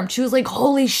confirmed. She was like,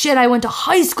 "Holy shit, I went to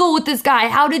high school with this guy.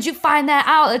 How did you find that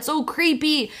out? That's so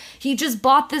creepy. He just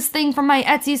bought this thing from my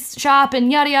Etsy shop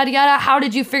and yada, yada, yada. How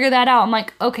did you figure that out?" I'm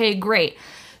like, okay, great.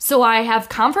 So I have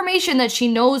confirmation that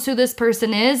she knows who this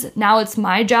person is. Now it's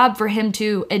my job for him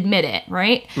to admit it,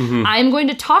 right? I'm going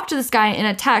to talk to this guy in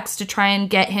a text to try and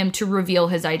get him to reveal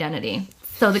his identity.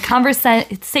 So the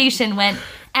conversation went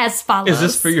as follows. Is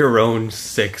this for your own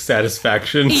sick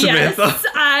satisfaction, Samantha? Yes,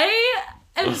 I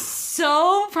am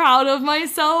so proud of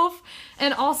myself.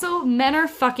 And also, men are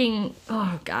fucking,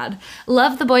 oh God.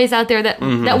 Love the boys out there that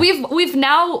we've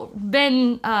now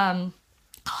been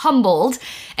humbled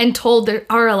and told there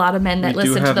are a lot of men that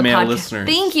listen to the podcast. Listeners.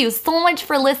 Thank you so much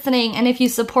for listening. And if you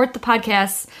support the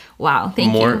podcast, wow,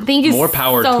 thank you. Thank you more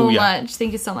power so to much.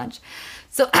 Thank you so much.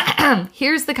 So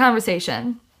here's the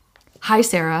conversation. "Hi,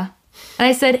 Sarah." And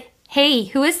I said, "Hey,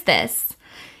 who is this?"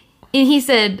 And he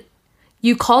said,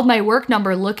 "You called my work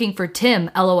number looking for Tim.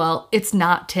 LOL. It's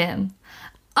not Tim."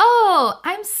 "Oh,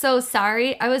 I'm so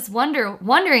sorry. I was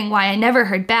wondering why I never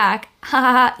heard back.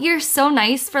 Haha, you're so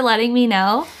nice for letting me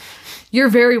know." "You're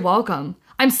very welcome.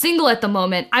 I'm single at the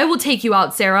moment. I will take you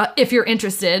out, Sarah, if you're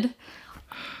interested."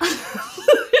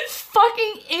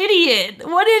 Fucking idiot.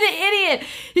 What an idiot.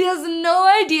 He has no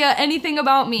idea anything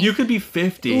about me. You could be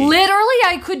 50. Literally,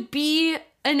 I could be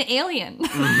an alien.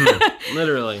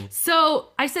 Literally. So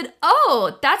I said,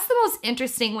 "Oh, that's the most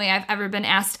interesting way I've ever been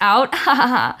asked out."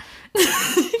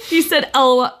 He said,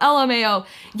 LMAO.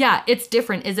 "Yeah, it's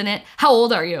different, isn't it? How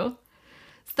old are you?"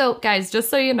 So guys, just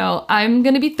so you know, I'm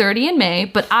going to be 30 in May,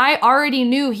 but I already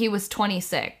knew he was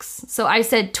 26. So I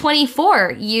said,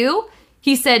 24, you?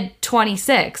 He said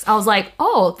 26. I was like,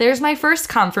 oh, there's my first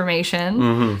confirmation.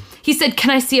 Mm-hmm. He said,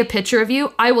 can I see a picture of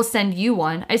you? I will send you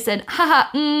one. I said,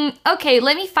 okay,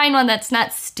 let me find one that's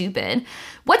not stupid.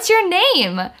 What's your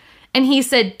name? And he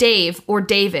said, Dave or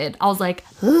David. I was like,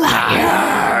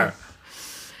 liar.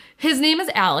 His name is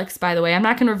Alex, by the way. I'm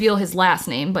not going to reveal his last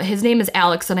name, but his name is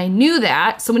Alex, and I knew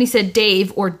that. So when he said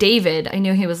Dave or David, I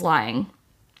knew he was lying.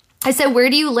 I said, where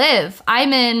do you live?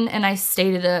 I'm in, and I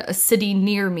stated a city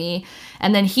near me,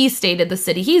 and then he stated the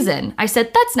city he's in. I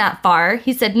said, that's not far.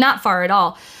 He said, not far at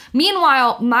all.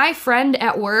 Meanwhile, my friend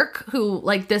at work, who,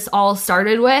 like, this all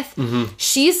started with,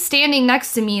 she's standing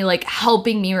next to me, like,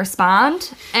 helping me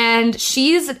respond, and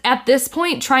she's, at this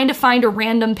point, trying to find a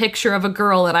random picture of a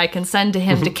girl that I can send to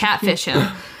him to catfish him.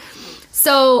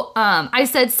 So I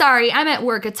said, sorry, I'm at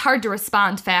work. It's hard to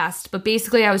respond fast. But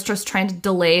basically, I was just trying to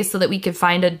delay so that we could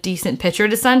find a decent picture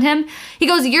to send him. He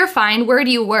goes, you're fine. Where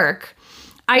do you work?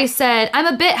 I said, I'm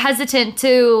a bit hesitant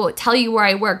to tell you where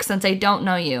I work since I don't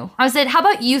know you. I said, how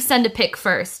about you send a pic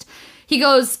first? He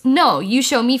goes, no, you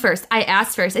show me first. I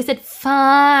asked first. I said,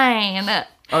 fine.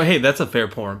 Oh, hey, that's a fair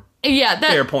porn. Yeah.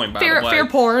 Fair point, by the way. Fair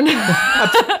porn.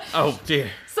 Oh, dear.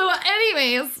 So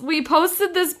anyways, we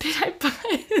posted this,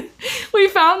 we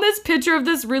found this picture of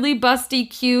this really busty,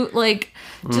 cute, like,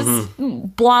 just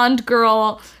blonde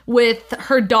girl with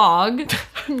her dog.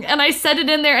 And I set it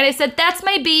in there and I said, that's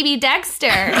my baby Dexter.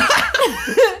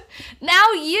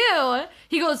 Now you.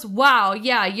 He goes, wow,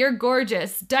 yeah, you're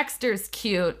gorgeous. Dexter's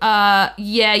cute.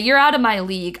 Yeah, you're out of my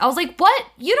league. I was like, what?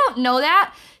 You don't know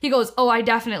that? He goes, oh, I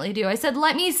definitely do. I said,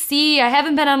 let me see. I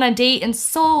haven't been on a date in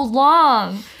so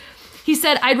long. He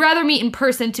said, I'd rather meet in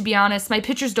person, to be honest. My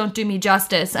pictures don't do me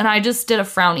justice. And I just did a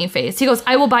frowny face. He goes,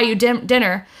 I will buy you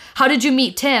dinner. How did you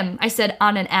meet Tim? I said,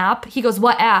 on an app. He goes,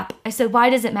 what app? I said,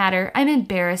 why does it matter? I'm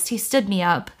embarrassed. He stood me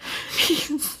up.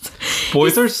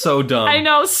 Boys are so dumb. I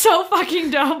know, so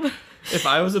fucking dumb. If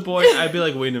I was a boy, I'd be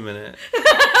like, wait a minute.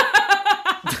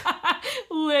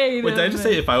 Wait, did I just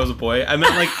say if I was a boy? I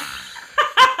meant like...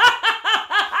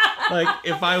 like,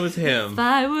 if I was him. If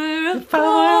I were a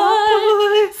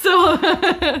boy. So,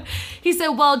 he said,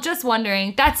 well, just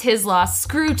wondering. That's his loss.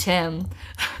 Screw Tim.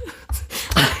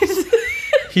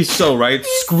 He's so right.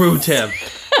 Screw Tim.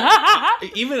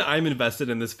 Even I'm invested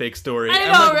in this fake story. I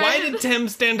know, I'm like, right? why did Tim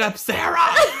stand up Sarah?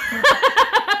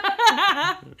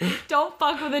 Don't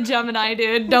fuck with a Gemini,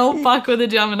 dude. Don't fuck with a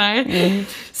Gemini.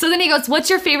 So then he goes, what's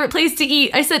your favorite place to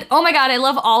eat? I said, oh my God, I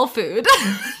love all food.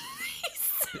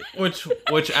 Which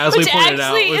as we pointed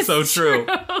out, was so true.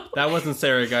 That wasn't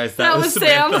Sarah, guys. That was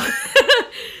Samantha. Sam.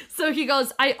 So he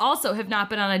goes, I also have not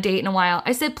been on a date in a while.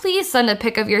 I said, please send a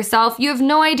pic of yourself. You have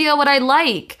no idea what I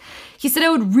like. He said, I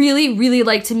would really, really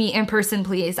like to meet in person,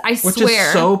 please. I swear. Which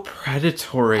is so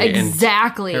predatory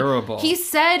exactly. and terrible. He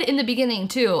said in the beginning,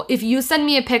 too, if you send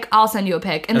me a pic, I'll send you a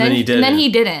pic. And then he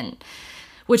didn't.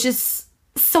 Which is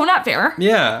so not fair.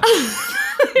 Yeah.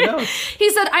 No. He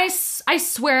said, I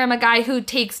swear I'm a guy who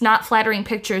takes not flattering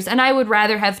pictures, and I would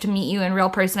rather have to meet you in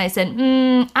real person. I said,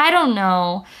 I don't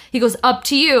know. He goes, up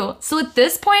to you. So at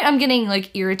this point, I'm getting, like,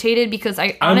 irritated because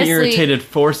I'm irritated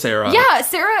for Sarah. Yeah,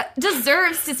 Sarah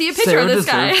deserves to see a picture of this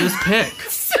guy. Sarah deserves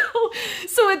this pic.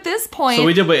 So at this point... So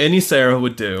we did what any Sarah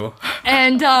would do.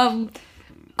 And,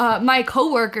 my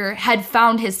coworker had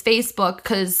found his Facebook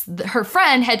because her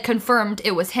friend had confirmed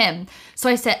it was him. So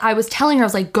I was telling her, I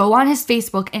was like, go on his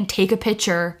Facebook and take a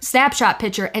picture, snapshot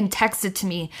picture, and text it to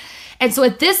me. And so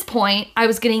at this point, I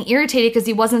was getting irritated because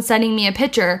he wasn't sending me a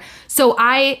picture. So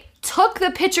I took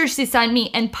the picture she sent me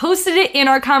and posted it in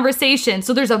our conversation.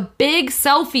 So there's a big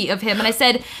selfie of him. And I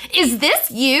said, is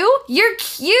this you? You're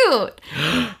cute.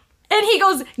 And he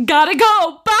goes, gotta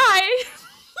go. Bye.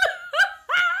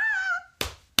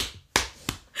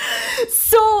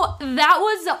 So that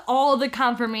was all the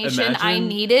confirmation I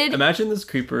needed. Imagine this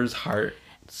creeper's heart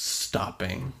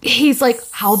stopping. He's like,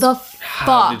 how the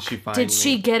fuck did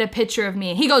she get a picture of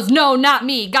me? He goes, no, not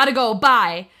me. Gotta go.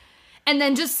 Bye. And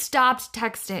then just stopped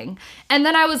texting. And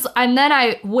then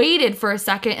I waited for a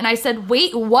second and I said,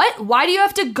 wait, what? Why do you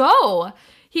have to go?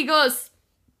 He goes,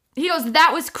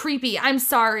 that was creepy. I'm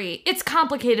sorry. It's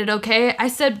complicated, okay? I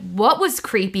said, what was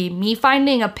creepy? Me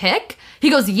finding a pic?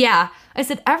 He goes, yeah. I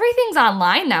said, everything's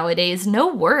online nowadays. No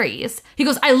worries. He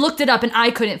goes, I looked it up and I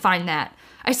couldn't find that.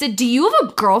 I said, do you have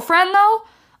a girlfriend though?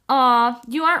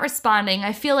 You aren't responding.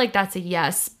 I feel like that's a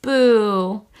yes.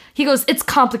 Boo. He goes, it's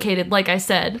complicated, like I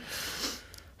said.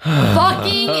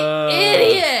 Fucking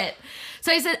idiot.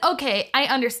 So I said, okay, I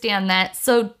understand that.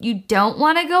 So you don't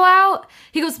want to go out?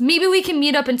 He goes, maybe we can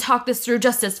meet up and talk this through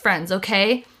just as friends,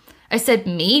 okay? I said,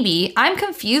 maybe. I'm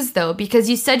confused, though, because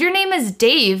you said your name is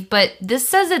Dave, but this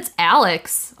says it's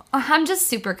Alex. I'm just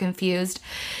super confused.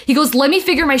 He goes, let me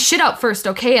figure my shit out first,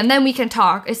 okay? And then we can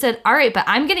talk. I said, all right, but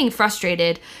I'm getting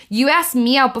frustrated. You asked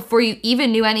me out before you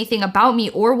even knew anything about me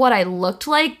or what I looked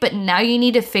like, but now you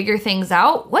need to figure things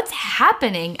out? What's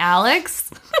happening, Alex?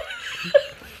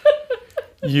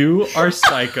 You are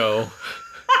psycho.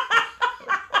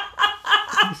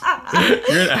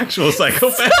 You're an actual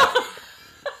psychopath.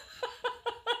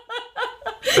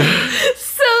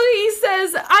 So he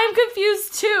says, I'm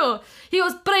confused too. He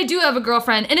goes, but I do have a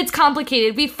girlfriend and it's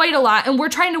complicated. We fight a lot and we're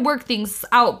trying to work things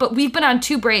out, but we've been on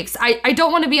 2 breaks. I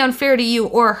don't want to be unfair to you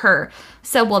or her.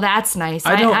 So, well, that's nice.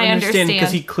 I don't understand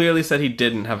because he clearly said he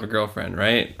didn't have a girlfriend,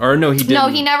 right? Or no, he didn't. No,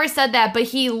 he never said that, but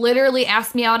he literally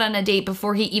asked me out on a date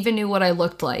before he even knew what I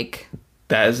looked like.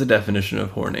 That is the definition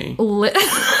of horny. Mood.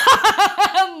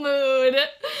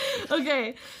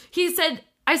 Okay.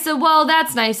 I said, well,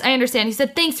 that's nice. I understand. He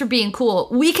said, thanks for being cool.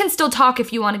 We can still talk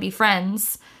if you want to be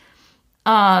friends.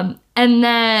 And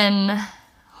then,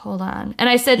 hold on. And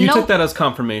I said, no. You took that as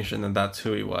confirmation that that's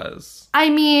who he was. I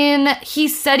mean, he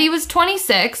said he was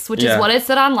 26, which is what it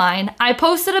said online. I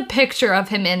posted a picture of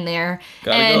him in there.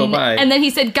 Gotta go, bye. And then he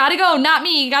said, gotta go, not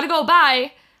me, gotta go,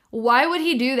 bye. Why would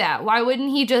he do that? Why wouldn't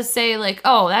he just say, like,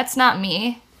 oh, that's not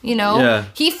me? You know? Yeah.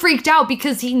 He freaked out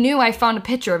because he knew I found a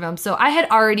picture of him. So I had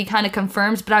already kind of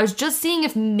confirmed, but I was just seeing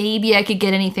if maybe I could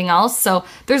get anything else. So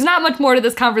there's not much more to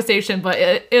this conversation, but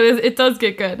it does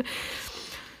get good.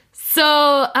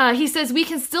 So he says, we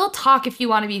can still talk if you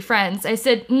want to be friends. I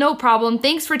said, no problem.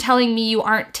 Thanks for telling me you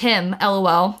aren't Tim,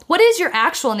 LOL. What is your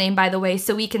actual name, by the way,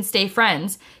 so we can stay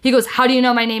friends? He goes, how do you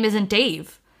know my name isn't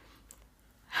Dave?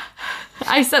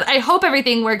 I said, I hope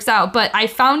everything works out, but I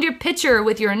found your picture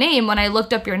with your name when I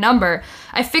looked up your number.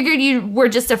 I figured you were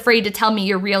just afraid to tell me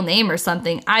your real name or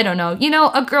something. I don't know. You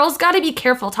know, a girl's got to be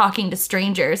careful talking to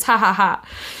strangers. Ha ha ha.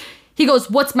 He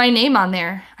goes, what's my name on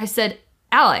there? I said,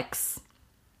 Alex.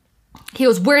 He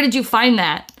goes, where did you find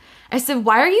that? I said,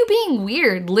 why are you being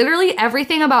weird? Literally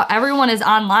everything about everyone is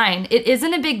online. It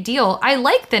isn't a big deal. I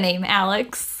like the name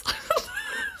Alex.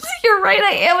 You're right,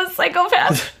 I am a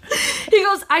psychopath. He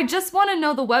goes, I just want to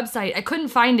know the website. I couldn't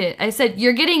find it. I said,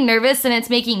 you're getting nervous and it's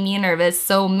making me nervous,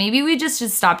 so maybe we just should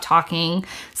stop talking.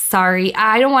 Sorry,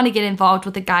 I don't want to get involved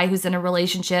with a guy who's in a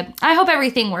relationship. I hope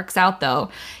everything works out, though.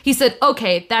 He said,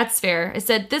 okay, that's fair. I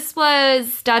said, this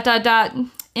was ...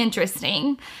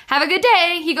 interesting. Have a good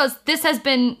day. He goes, this has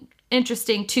been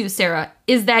interesting too, Sarah.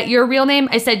 Is that your real name?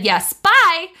 I said, yes.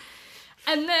 Bye.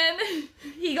 And then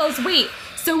he goes, wait,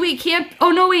 so we can't...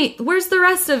 Oh, no, wait. Where's the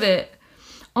rest of it?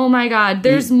 Oh, my God.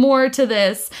 There's more to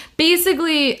this.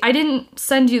 Basically, I didn't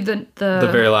send you the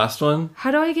very last one?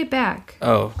 How do I get back?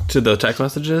 Oh, to the text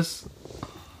messages?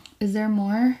 Is there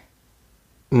more?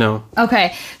 No.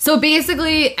 Okay. So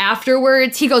basically,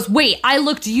 afterwards, he goes, wait, I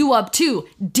looked you up too,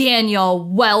 Daniel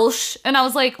Welsh. And I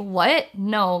was like, what?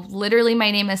 No, literally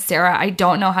my name is Sarah. I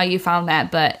don't know how you found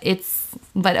that, but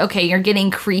okay, you're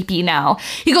getting creepy now.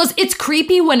 He goes, it's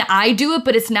creepy when I do it,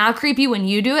 but it's not creepy when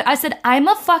you do it. I said, I'm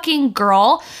a fucking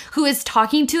girl who is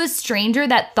talking to a stranger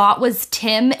that thought was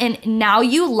Tim, and now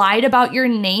you lied about your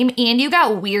name and you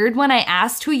got weird when I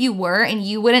asked who you were and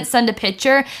you wouldn't send a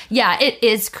picture. Yeah, it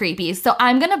is creepy. So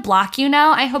I'm gonna block you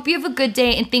now. I hope you have a good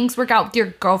day and things work out with your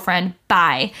girlfriend.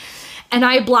 Bye. And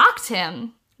I blocked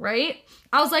him, right?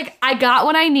 I was like, I got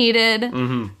what I needed.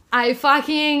 Mm-hmm. I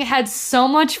fucking had so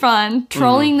much fun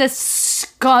trolling this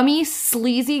scummy,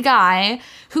 sleazy guy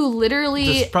who literally...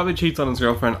 just probably cheats on his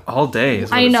girlfriend all day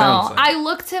is what I know. It sounds like. I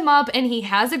looked him up and he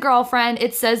has a girlfriend.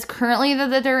 It says currently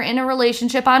that they're in a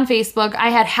relationship on Facebook. I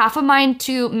had half a mind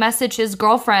to message his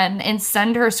girlfriend and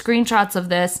send her screenshots of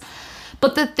this.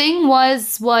 But the thing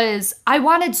was I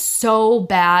wanted so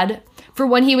bad... for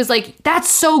when he was like, that's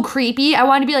so creepy. I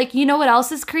want to be like, you know what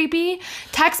else is creepy?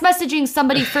 Text messaging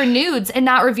somebody for nudes and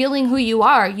not revealing who you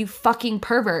are, you fucking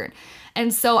pervert.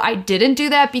 And so I didn't do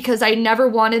that because I never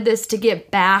wanted this to get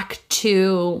back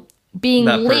to being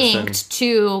linked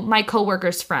to my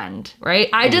coworker's friend, right?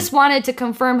 I just wanted to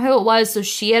confirm who it was so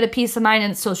she had a peace of mind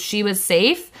and so she was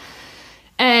safe.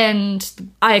 And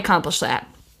I accomplished that.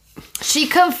 She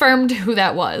confirmed who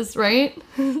that was, right?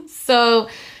 So...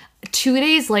 2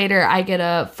 days later, I get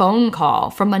a phone call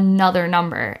from another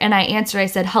number. And I answered. I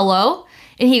said, hello?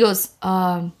 And he goes,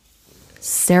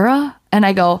 Sarah? And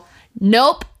I go,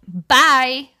 nope,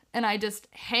 bye. And I just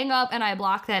hang up and I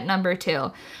block that number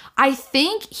too. I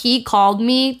think he called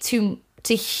me to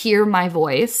hear my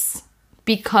voice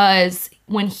because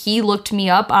when he looked me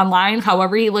up online,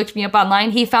 however he looked me up online,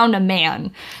 he found a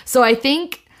man. So I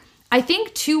think I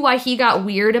think, too, why he got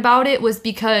weird about it was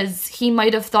because he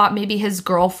might have thought maybe his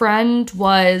girlfriend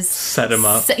was... Set him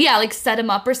up. Set him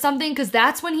up or something. Because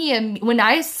that's when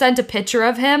I sent a picture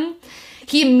of him,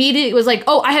 he immediately was like,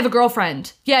 oh, I have a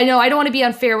girlfriend. Yeah, no, I don't want to be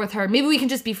unfair with her. Maybe we can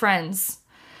just be friends.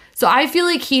 So I feel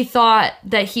like he thought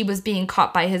that he was being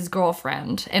caught by his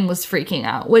girlfriend and was freaking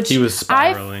out. Which he was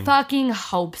spiraling. I fucking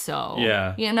hope so.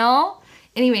 Yeah. You know?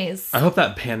 Anyways. I hope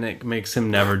that panic makes him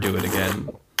never do it again.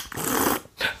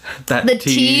 The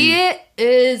tea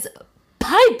is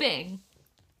piping.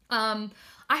 I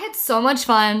had so much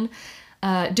fun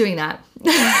doing that.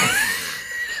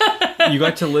 You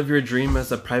got to live your dream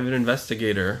as a private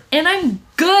investigator. And I'm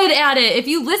good at it. If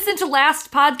you listen to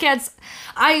last podcasts,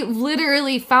 I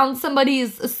literally found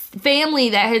somebody's family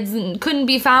that couldn't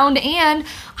be found, and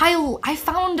I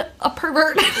found a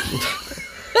pervert.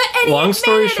 Long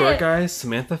story short, guys,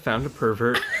 Samantha found a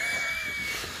pervert.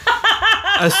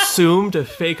 Assumed a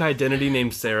fake identity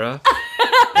named Sarah.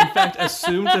 In fact,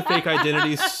 assumed a fake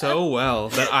identity so well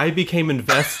that I became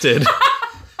invested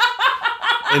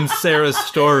in Sarah's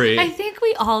story. I think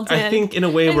we all did. I think in a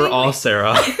way we're all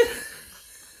Sarah.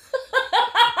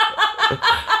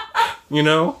 You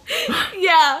know?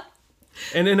 Yeah.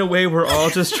 And in a way we're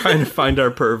all just trying to find our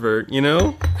pervert, you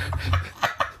know?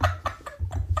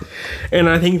 And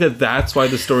I think that's why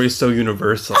the story is so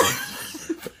universal.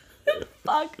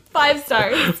 Fuck. 5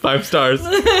 stars. 5 stars.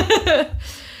 10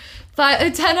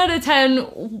 out of 10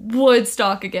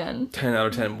 Woodstock again. 10 out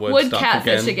of 10 Woodstock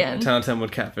catfish again. 10 out of 10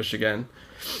 would catfish again.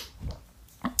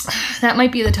 That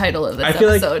might be the title of this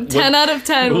episode. Like 10 out of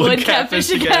 10 would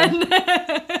catfish again.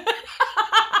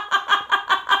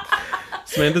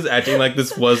 Samantha's acting like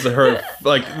this was her,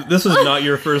 like, this was not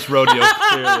your first rodeo,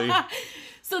 clearly.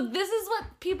 So this is what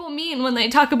people mean when they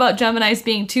talk about Geminis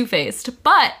being two-faced.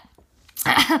 But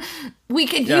we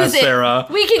could use it. Sarah.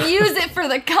 We could use it for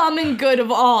the common good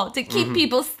of all, to keep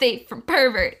people safe from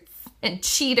perverts and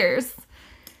cheaters.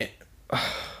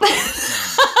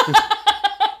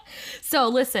 So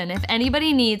listen, if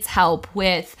anybody needs help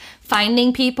with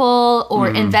finding people or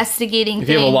investigating things.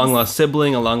 If you have a long-lost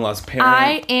sibling, a long-lost parent.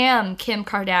 I am Kim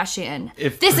Kardashian.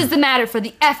 This is the matter for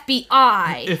the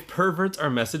FBI. If perverts are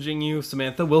messaging you,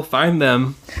 Samantha will find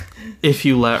them if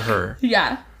you let her.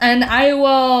 Yeah. And I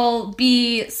will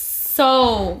be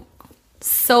so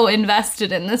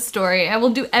invested in this story. I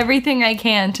will do everything I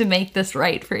can to make this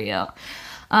right for you.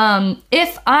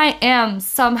 If I am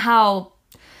somehow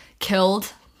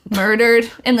killed, murdered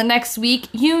in the next week,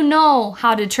 you know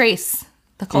how to trace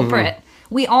the culprit.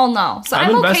 We all know. So I'm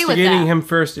okay with that. I'm investigating him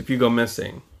first if you go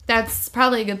missing. That's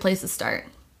probably a good place to start.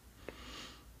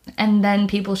 And then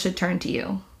people should turn to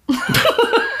you.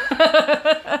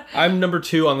 I'm number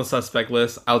 2 on the suspect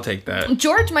list. I'll take that.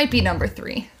 George might be number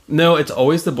 3. No, it's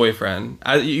always the boyfriend.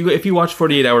 If you watch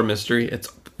 48 Hour Mystery, it's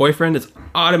boyfriend is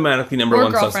automatically number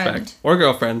 1 suspect. Or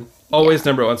girlfriend. Always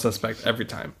number 1 suspect every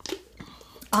time.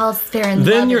 All fair and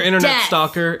then your internet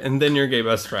stalker, and then your gay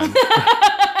best friend.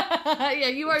 Yeah,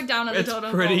 you are down on the totem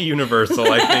pole. It's pretty universal,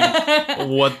 I think,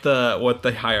 what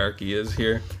the hierarchy is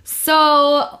here.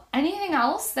 So, anything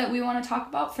else that we want to talk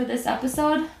about for this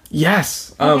episode?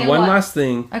 Yes. One last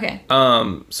thing. Okay.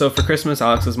 So for Christmas,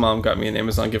 Alex's mom got me an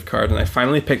Amazon gift card, and I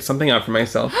finally picked something out for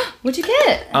myself. What'd you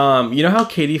get? You know how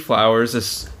Katie Flowers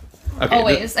is... Okay,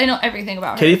 always. I know everything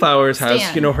about her. Katie Flowers has,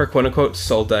 her quote-unquote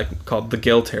soul deck called the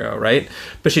Gil Tarot, right?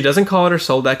 But she doesn't call it her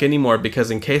soul deck anymore because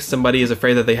in case somebody is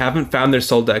afraid that they haven't found their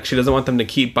soul deck, she doesn't want them to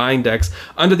keep buying decks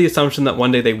under the assumption that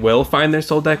one day they will find their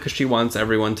soul deck, because she wants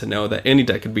everyone to know that any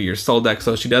deck could be your soul deck.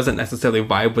 So she doesn't necessarily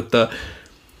vibe with the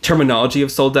terminology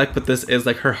of soul deck, but this is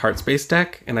like her heart space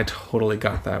deck, and I totally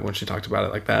got that when she talked about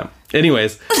it like that.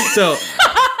 Anyways, so...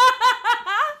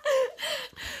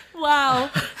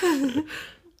 Wow.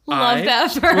 Love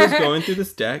that for her. I was going through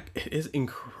this deck. It is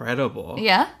incredible.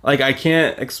 Yeah? Like, I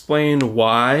can't explain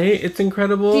why it's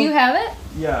incredible. Do you have it?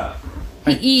 Yeah.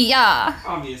 Yeah.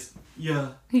 Obvious.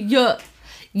 Yeah. Yeah.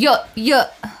 Yeah. Yeah.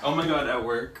 Oh my god, at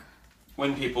work,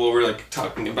 when people were, like,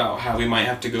 talking about how we might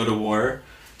have to go to war,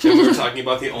 and we were talking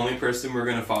about the only person we're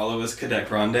going to follow is Cadet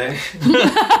Grande.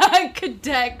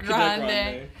 Cadet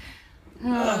Grande.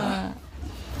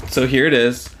 So here it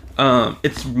is.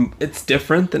 It's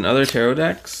different than other tarot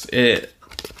decks. It's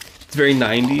very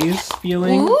 90s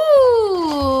feeling. Ooh,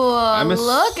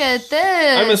 look at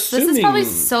this. I'm assuming... This is probably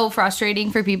so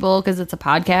frustrating for people because it's a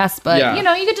podcast, but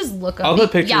you could just look up. I'll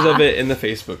put pictures of it in the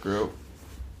Facebook group.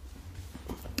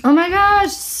 Oh my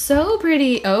gosh, so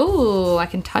pretty. Oh, I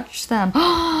can touch them.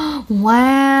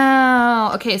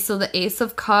 Wow. Okay, so the Ace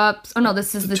of Cups. Oh no,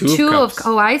 this is the Two of Cups.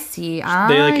 Oh, I see.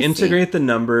 They integrate the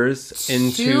numbers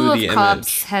into the image. Two of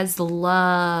Cups has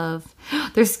love.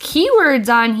 There's keywords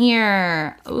on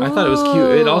here. Ooh. I thought it was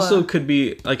cute. It also could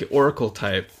be like Oracle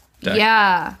type deck.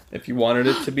 Yeah. If you wanted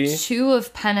it to be. Two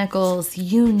of Pentacles,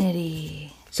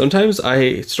 unity. Sometimes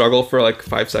I struggle for like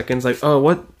 5 seconds. Like, oh,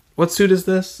 what suit is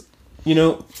this? You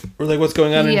know, or like what's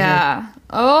going on in here? Yeah.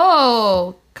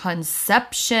 Oh,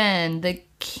 Conception, the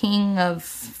King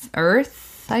of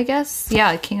Earth, I guess.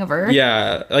 Yeah, King of Earth.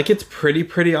 Yeah, like it's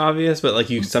pretty obvious, but like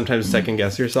you sometimes second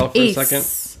guess yourself for a second.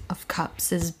 Ace of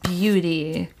Cups is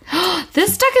beauty.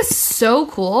 This deck is so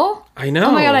cool. I know.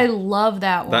 Oh my god, I love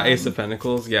that one. That Ace of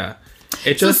Pentacles, yeah.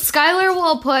 So Skylar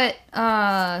will put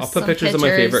I'll put pictures of my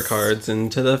favorite cards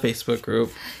into the Facebook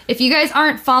group. If you guys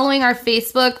aren't following our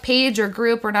Facebook page or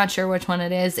group, we're not sure which one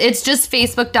it is. It's just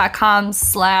facebook.com/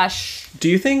 Do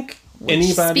you think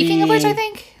anybody... Speaking of which, I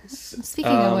think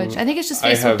it's just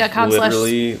facebook.com/ I have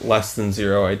literally less than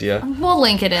zero idea. We'll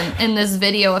link it in this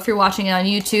video if you're watching it on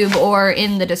YouTube or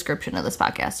in the description of this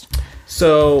podcast.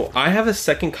 So I have a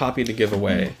second copy to give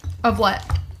away. Of what?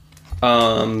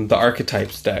 The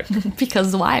Archetypes deck.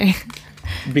 Because why?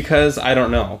 Because I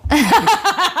don't know.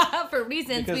 For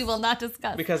reasons we will not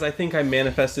discuss. Because I think I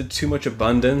manifested too much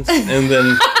abundance, and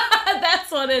then...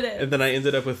 That's what it is. And then I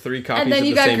ended up with 3 copies of the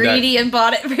same deck. And then you got greedy and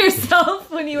bought it for yourself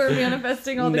when you were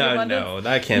manifesting all the abundance. No,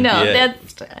 that can't be it.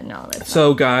 That's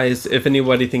so guys, if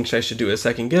anybody thinks I should do a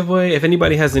second giveaway, if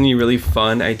anybody has any really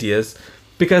fun ideas,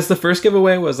 because the first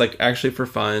giveaway was like actually for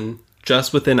fun,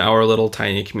 just within our little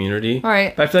tiny community. All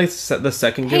right. But I feel like the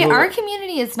second giveaway... Hey, our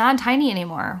community is not tiny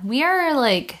anymore. We are,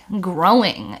 like,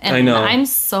 growing. And I know. I'm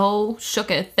so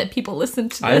shooketh that people listen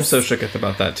to this. I'm so shooketh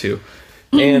about that, too.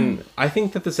 And I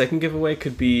think that the second giveaway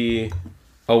could be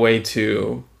a way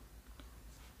to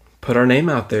put our name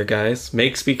out there, guys.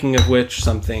 Make Speaking of Which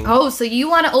something. Oh, so you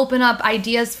want to open up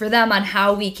ideas for them on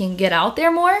how we can get out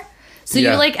there more? So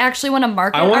you like actually want to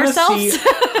market ourselves?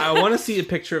 I want to see a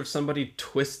picture of somebody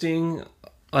twisting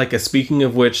like a Speaking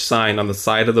of Which sign on the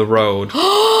side of the road.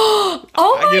 Oh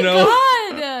my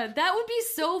god! That would be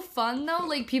so fun though.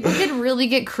 Like people could really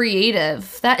get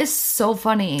creative. That is so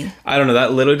funny. I don't know.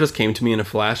 That literally just came to me in a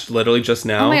flash, literally just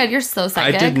now. Oh my god, you're so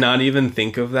psychic. I did not even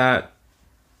think of that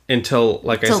until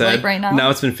I said. Like right now. Now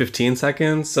it's been 15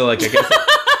 seconds, so like I guess.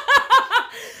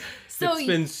 It's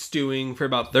been stewing for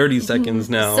about 30 seconds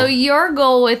now. So your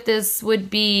goal with this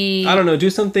would be... I don't know, do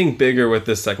something bigger with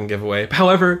this second giveaway.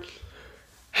 However,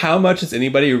 how much is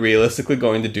anybody realistically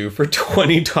going to do for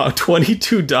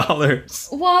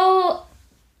 $22? Well,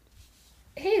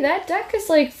 hey, that deck is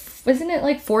like, isn't it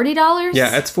like $40?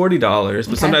 Yeah, it's $40,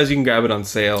 but sometimes you can grab it on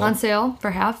sale. On sale for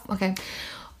half? Okay.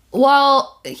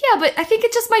 Well, yeah, but I think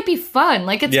it just might be fun.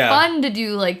 Like, it's fun to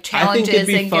do, like, challenges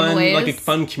and giveaways. Like a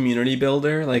fun community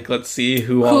builder. Like, let's see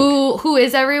who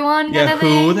is everyone? Yeah,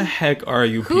 who the heck are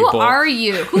you people? Who are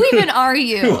you? Who even are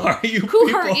you? Who are you Who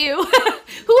hurt you?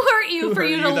 Who hurt you for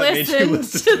you to listen to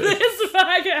this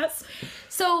podcast?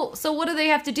 So what do they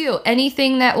have to do?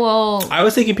 Anything that will... I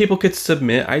was thinking people could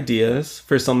submit ideas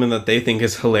for something that they think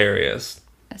is hilarious.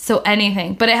 So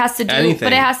anything, but it has to do. Anything.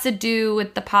 But it has to do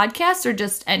with the podcast or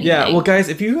just anything. Yeah, well, guys,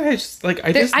 if you guys like,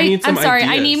 I need some ideas. I'm sorry,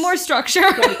 I need more structure.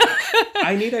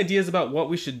 I need ideas about what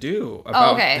we should do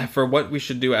for what we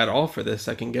should do at all for this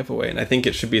second giveaway, and I think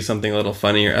it should be something a little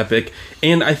funny or epic.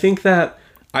 And I think that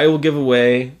I will give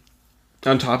away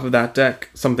on top of that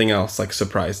deck something else, like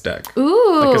surprise deck.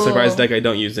 Ooh, like a surprise deck I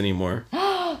don't use anymore.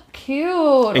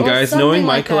 Cute. And guys, knowing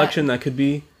my collection, that could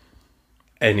be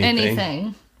anything.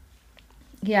 Anything.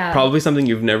 Yeah. Probably something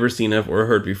you've never seen of or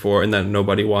heard before and that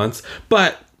nobody wants.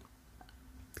 But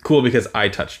cool because I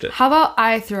touched it. How about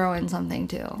I throw in something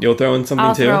too? You'll throw in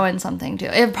something too? I'll throw in something too.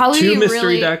 It'd probably be two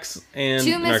mystery decks and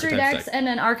two mystery decks and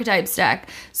an archetypes deck.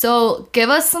 So give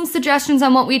us some suggestions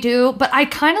on what we do. But I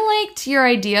kind of liked your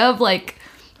idea of like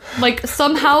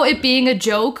somehow it being a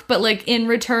joke, but like in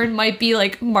return might be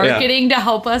like marketing to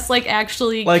help us like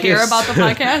actually care about the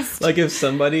podcast. Like if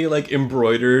somebody like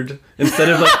embroidered instead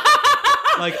of like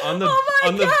like on the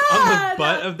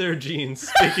butt of their jeans.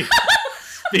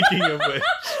 Speaking of which.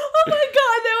 Oh my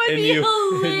god, that would be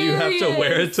hilarious. And you have to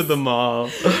wear it to the mall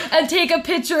and take a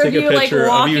picture of you like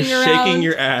walking around, shaking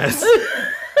your ass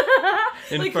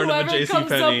in like front of a JCPenney.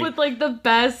 Comes up with like the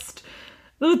best.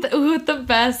 With the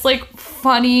best, like,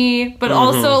 funny, but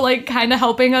also, like, kind of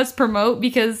helping us promote,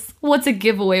 because what's a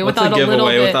giveaway without a little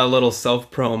bit? Without a little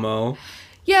self-promo?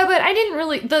 Yeah, but I didn't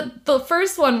really... The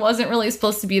first one wasn't really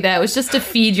supposed to be that. It was just to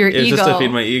feed your ego. It was just to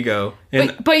feed my ego.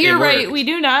 And but you're right. We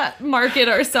do not market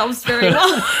ourselves very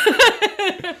well.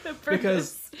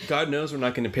 Because God knows we're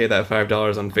not going to pay that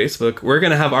 $5 on Facebook. We're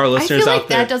going to have our listeners out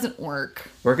there. That doesn't work.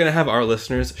 We're going to have our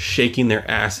listeners shaking their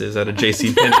asses at a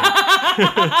JCPenney.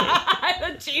 At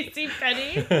a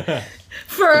JCPenney?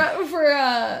 For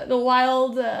the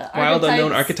Wild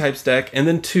Unknown Archetypes deck, and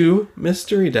then 2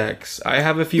 mystery decks. I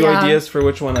have a few ideas for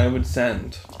which one I would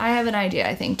send. I have an idea,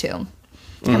 I think, too.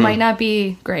 It might not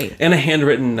be great. And a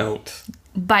handwritten note.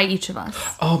 By each of us.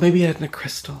 Oh, maybe a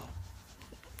crystal.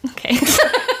 Okay.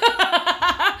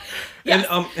 Yes.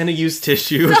 And a used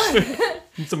tissue.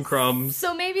 And some crumbs.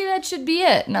 So maybe that should be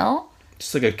it, no?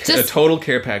 Just like a total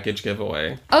care package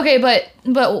giveaway. Okay, but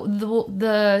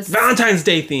the Valentine's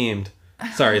Day themed.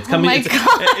 Sorry, it's coming. Oh my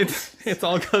God. It's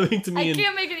all coming to me. I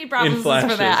can't make any promises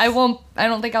for that. I don't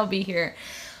think I'll be here.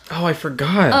 Oh, I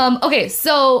forgot. Okay,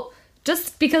 so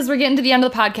just because we're getting to the end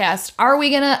of the podcast, are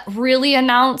we gonna really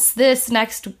announce this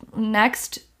next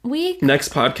week?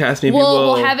 Next podcast, maybe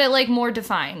we'll have it like more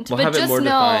defined. But just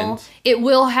know it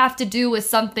will have to do with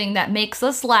something that makes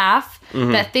us laugh,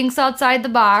 that thinks outside the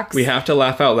box. We have to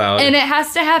laugh out loud. And it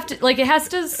has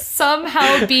to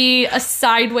somehow be a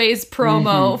sideways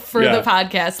promo for the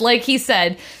podcast. Like he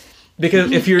said.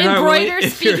 Because if you're not embroider,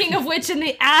 speaking of which, in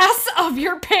the ass of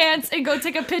your pants and go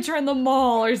take a picture in the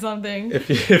mall or something.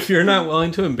 If you're not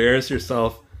willing to embarrass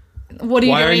yourself, what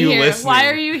are you doing here? Listening? Why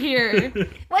are you here?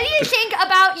 What do you think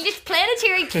about this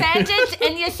planetary transit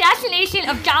and the assassination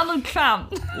of Donald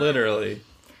Trump? Literally.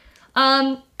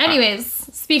 Anyways,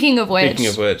 speaking of which,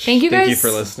 thank you guys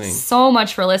for listening. So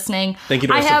much for listening. Thank you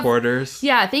to our supporters.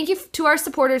 Yeah, thank you to our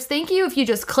supporters. Thank you if you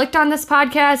just clicked on this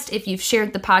podcast, if you've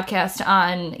shared the podcast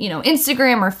on,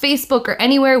 Instagram or Facebook or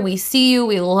anywhere. We see you.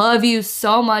 We love you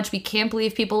so much. We can't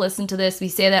believe people listen to this. We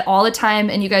say that all the time,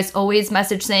 and you guys always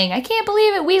message saying, I can't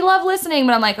believe it. We love listening.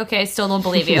 But I'm like, okay, I still don't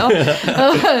believe you.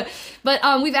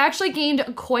 But we've actually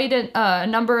gained quite a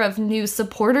number of new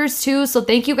supporters, too. So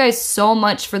thank you guys so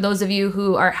much for those of you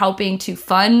who are helping to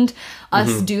fund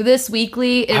us do this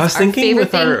weekly. I was thinking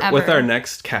with our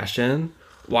next cash-in,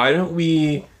 why don't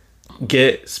we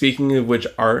get, speaking of which,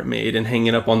 art made and hang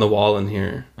it up on the wall in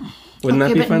here? Wouldn't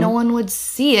that be fun? But no one would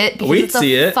see it because it's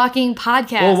a fucking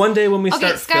podcast. Well, one day when we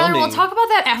start filming. Okay, Skylar, we'll talk about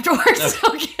that afterwards,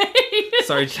 okay?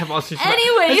 Sorry, I just have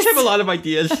a lot of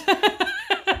ideas.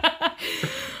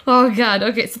 Oh, God.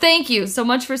 Okay, so thank you so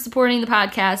much for supporting the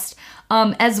podcast,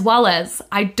 as well as,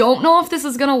 I don't know if this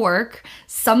is going to work.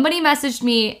 Somebody messaged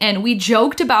me, and we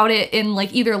joked about it in,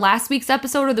 either last week's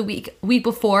episode or the week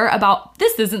before about,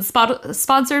 this isn't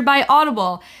sponsored by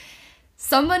Audible.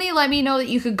 Somebody let me know that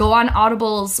you could go on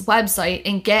Audible's website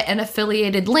and get an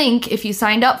affiliated link if you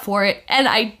signed up for it, and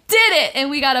I did it,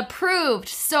 and we got approved.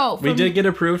 So we did get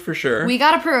approved for sure. We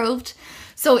got approved.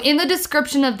 So in the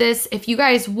description of this, if you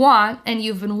guys want and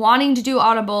you've been wanting to do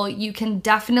Audible, you can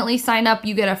definitely sign up.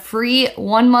 You get a free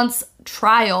 1 month's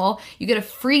trial. You get a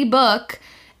free book,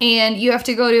 and you have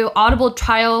to go to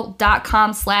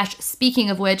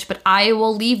audibletrial.com/speaking of which, but I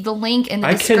will leave the link in the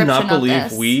description of this. I cannot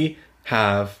believe we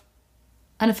have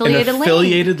an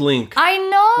affiliated link. I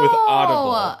know. With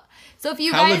Audible. So if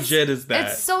you How legit is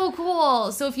that? It's so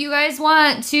cool. So if you guys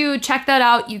want to check that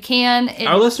out, you can.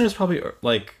 Our listeners probably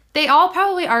they all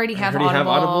probably already have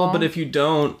Audible. But if you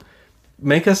don't,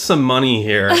 make us some money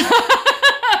here.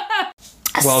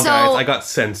 Well, guys, I got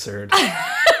censored.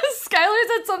 Skylar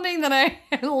said something that I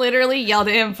literally yelled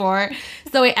at him for.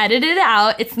 So we edited it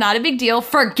out. It's not a big deal.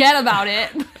 Forget about it.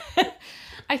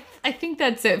 I think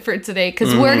that's it for today,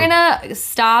 because we're going to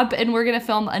stop and we're going to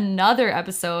film another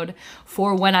episode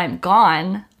for when I'm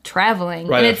gone traveling.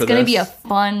 Right, and it's going to be a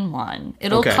fun one.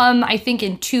 It'll come, I think,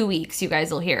 in 2 weeks. You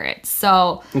guys will hear it.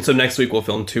 And so next week we'll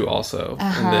film 2 also.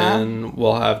 And then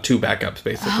we'll have 2 backups,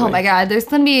 basically. Oh my God. There's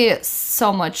going to be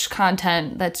so much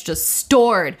content that's just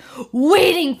stored,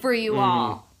 waiting for you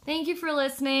all. Thank you for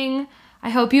listening. I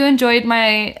hope you enjoyed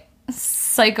my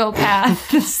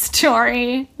psychopath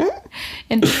story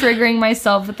and triggering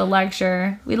myself with the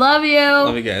lecture. We love you.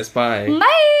 Love you guys. Bye.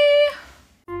 Bye.